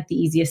 'cause it's like the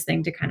easiest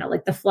thing to kind of,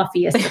 like, the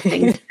fluffiest of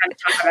things to kind of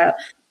talk about.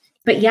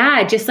 But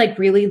yeah, just like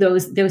really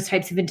those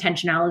types of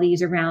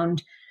intentionalities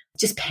around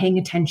just paying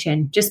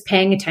attention.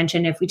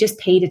 If we just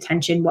paid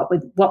attention,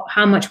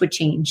 how much would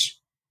change?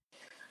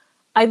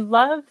 I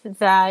love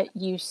that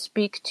you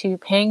speak to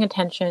paying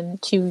attention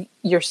to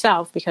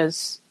yourself,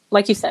 because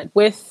like you said,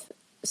 with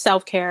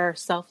self-care,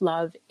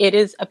 self-love, it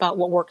is about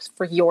what works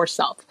for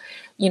yourself.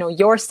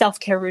 Your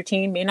self-care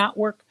routine may not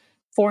work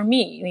for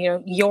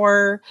me.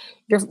 Your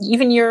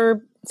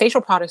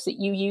facial products that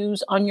you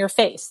use on your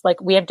face, like,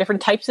 we have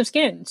different types of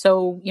skin.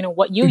 So,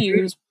 what you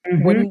use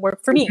wouldn't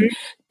work for me,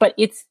 but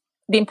it's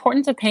the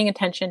importance of paying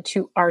attention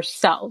to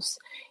ourselves.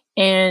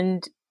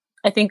 And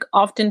I think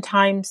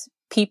oftentimes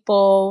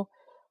people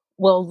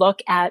will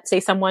look at, say,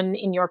 someone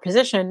in your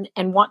position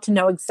and want to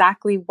know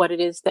exactly what it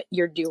is that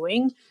you're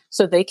doing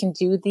so they can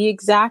do the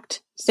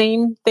exact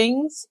same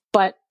things.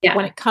 But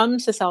when it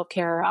comes to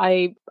self-care,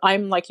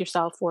 I'm like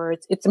yourself, where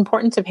it's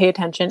important to pay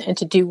attention and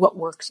to do what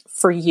works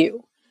for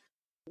you.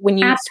 When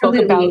you spoke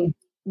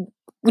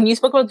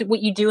about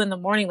what you do in the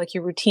morning, like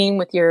your routine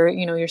with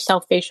your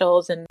self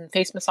facials and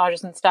face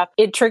massages and stuff,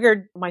 it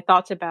triggered my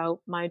thoughts about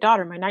my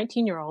daughter, my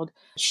 19-year-old.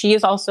 She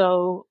is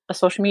also a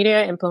social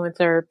media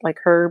influencer. Like,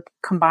 her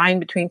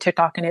combined between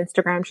TikTok and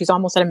Instagram, she's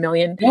almost at 1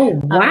 million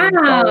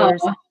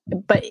followers.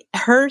 But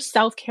her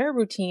self-care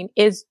routine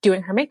is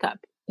doing her makeup.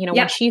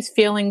 When she's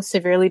feeling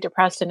severely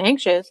depressed and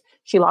anxious,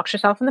 she locks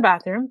herself in the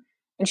bathroom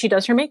and she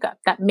does her makeup.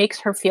 That makes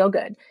her feel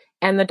good.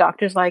 And the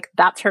doctor's like,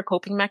 that's her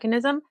coping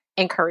mechanism.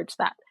 Encourage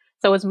that.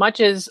 So as much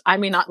as I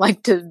may not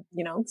like to,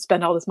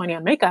 spend all this money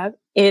on makeup,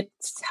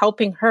 it's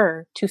helping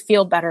her to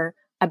feel better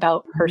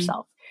about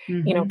herself.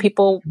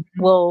 People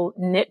will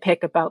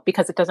nitpick about,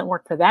 because it doesn't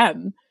work for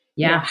them,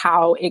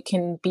 how it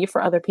can be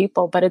for other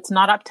people, but it's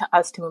not up to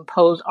us to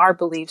impose our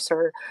beliefs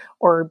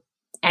or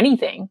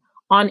anything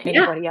on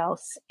anybody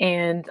else.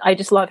 And I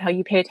just love how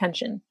you pay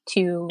attention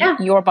to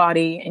your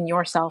body and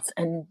yourself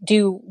and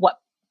do what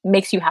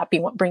makes you happy,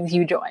 what brings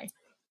you joy.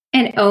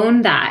 And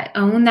own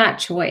that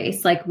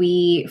choice. Like,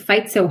 we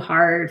fight so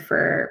hard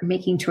for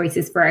making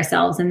choices for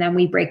ourselves, and then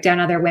we break down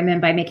other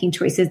women by making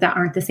choices that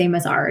aren't the same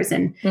as ours.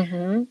 And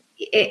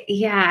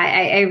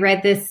I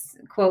read this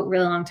quote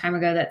really long time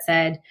ago that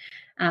said,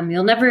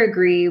 you'll never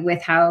agree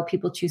with how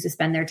people choose to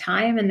spend their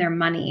time and their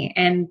money.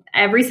 And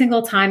every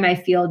single time I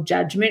feel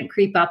judgment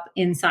creep up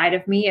inside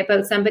of me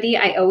about somebody,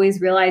 I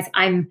always realize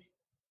I'm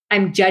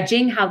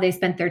judging how they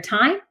spent their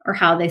time or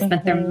how they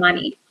spent their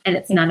money. And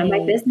it's none of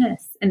my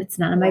business. And it's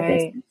none of my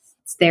business.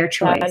 It's their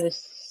choice. That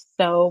is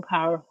so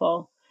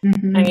powerful. I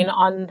mean,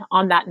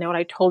 on that note,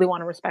 I totally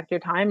want to respect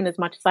your time. And as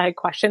much as I had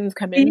questions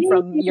come in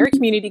from your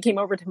community, came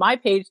over to my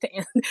page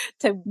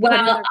to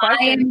well, I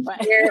am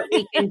here.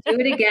 We can do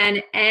it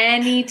again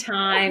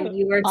anytime.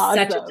 You are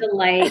such a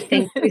delight.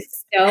 Thank you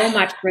so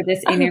much for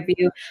this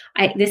interview.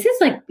 This is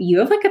like, you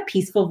have like a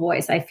peaceful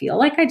voice. I feel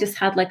like I just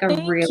had like a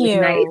really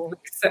nice,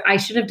 so I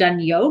should have done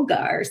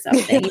yoga or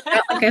something. You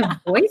got like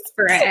a voice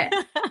for it.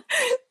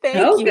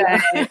 Thank you.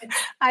 Good.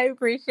 I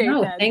appreciate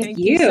that. Thank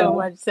you so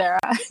much, Sarah.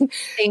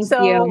 Thank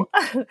you.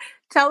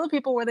 Tell the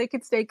people where they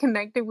could stay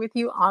connected with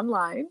you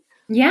online.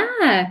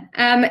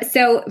 Yeah.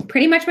 So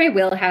pretty much my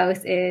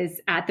wheelhouse is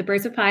at the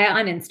Birds of Papaya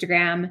on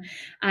Instagram.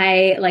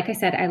 Like I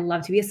said, I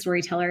love to be a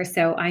storyteller.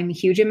 So I'm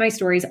huge in my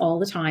stories all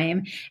the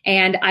time,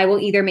 and I will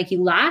either make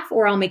you laugh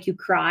or I'll make you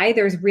cry.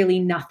 There's really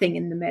nothing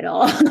in the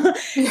middle.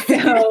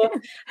 So,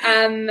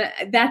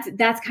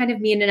 that's kind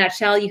of me in a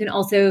nutshell. You can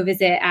also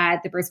visit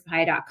at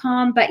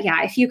thebirdsofpapaya.com. But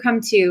yeah, if you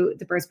come to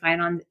the Birds of Papaya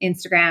on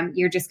Instagram,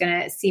 you're just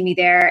going to see me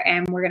there,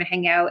 and we're going to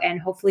hang out,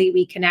 and hopefully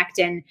we connect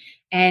and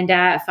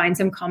find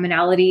some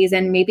commonalities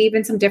and maybe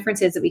even some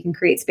differences that we can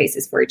create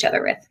spaces for each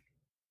other with.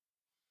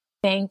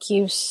 Thank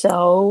you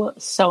so,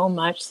 so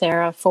much,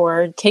 Sarah,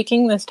 for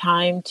taking this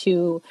time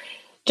to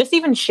just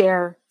even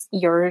share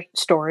your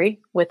story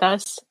with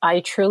us. I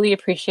truly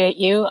appreciate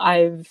you.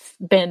 I've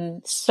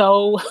been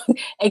so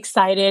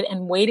excited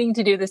and waiting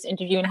to do this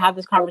interview and have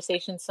this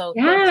conversation. So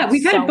yeah,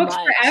 we've had so books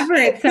much. forever.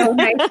 It's so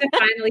nice to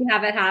finally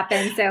have it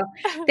happen. So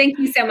thank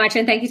you so much.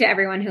 And thank you to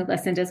everyone who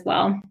listened as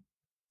well.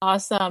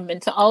 Awesome.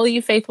 And to all of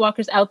you faith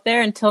walkers out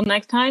there, until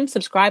next time,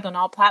 subscribe on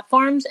all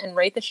platforms and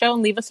rate the show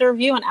and leave us a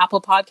review on Apple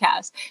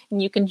Podcasts.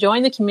 And you can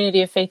join the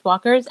community of faith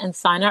walkers and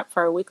sign up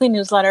for our weekly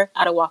newsletter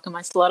at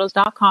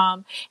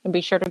awalkinmystilettos.com. And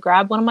be sure to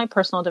grab one of my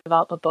personal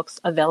development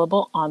books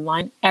available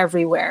online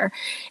everywhere.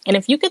 And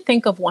if you could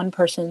think of one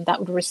person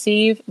that would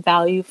receive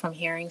value from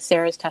hearing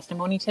Sarah's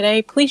testimony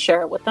today, please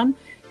share it with them.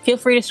 Feel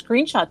free to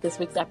screenshot this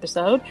week's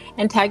episode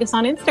and tag us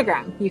on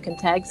Instagram. You can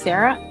tag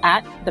Sarah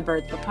at The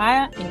Birds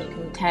Papaya, and you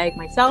can tag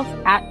myself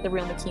at The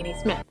Real McKinney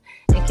Smith,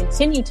 and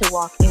continue to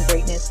walk in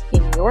greatness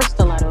in your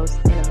stilettos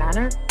in a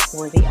manner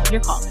worthy of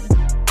your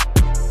calling.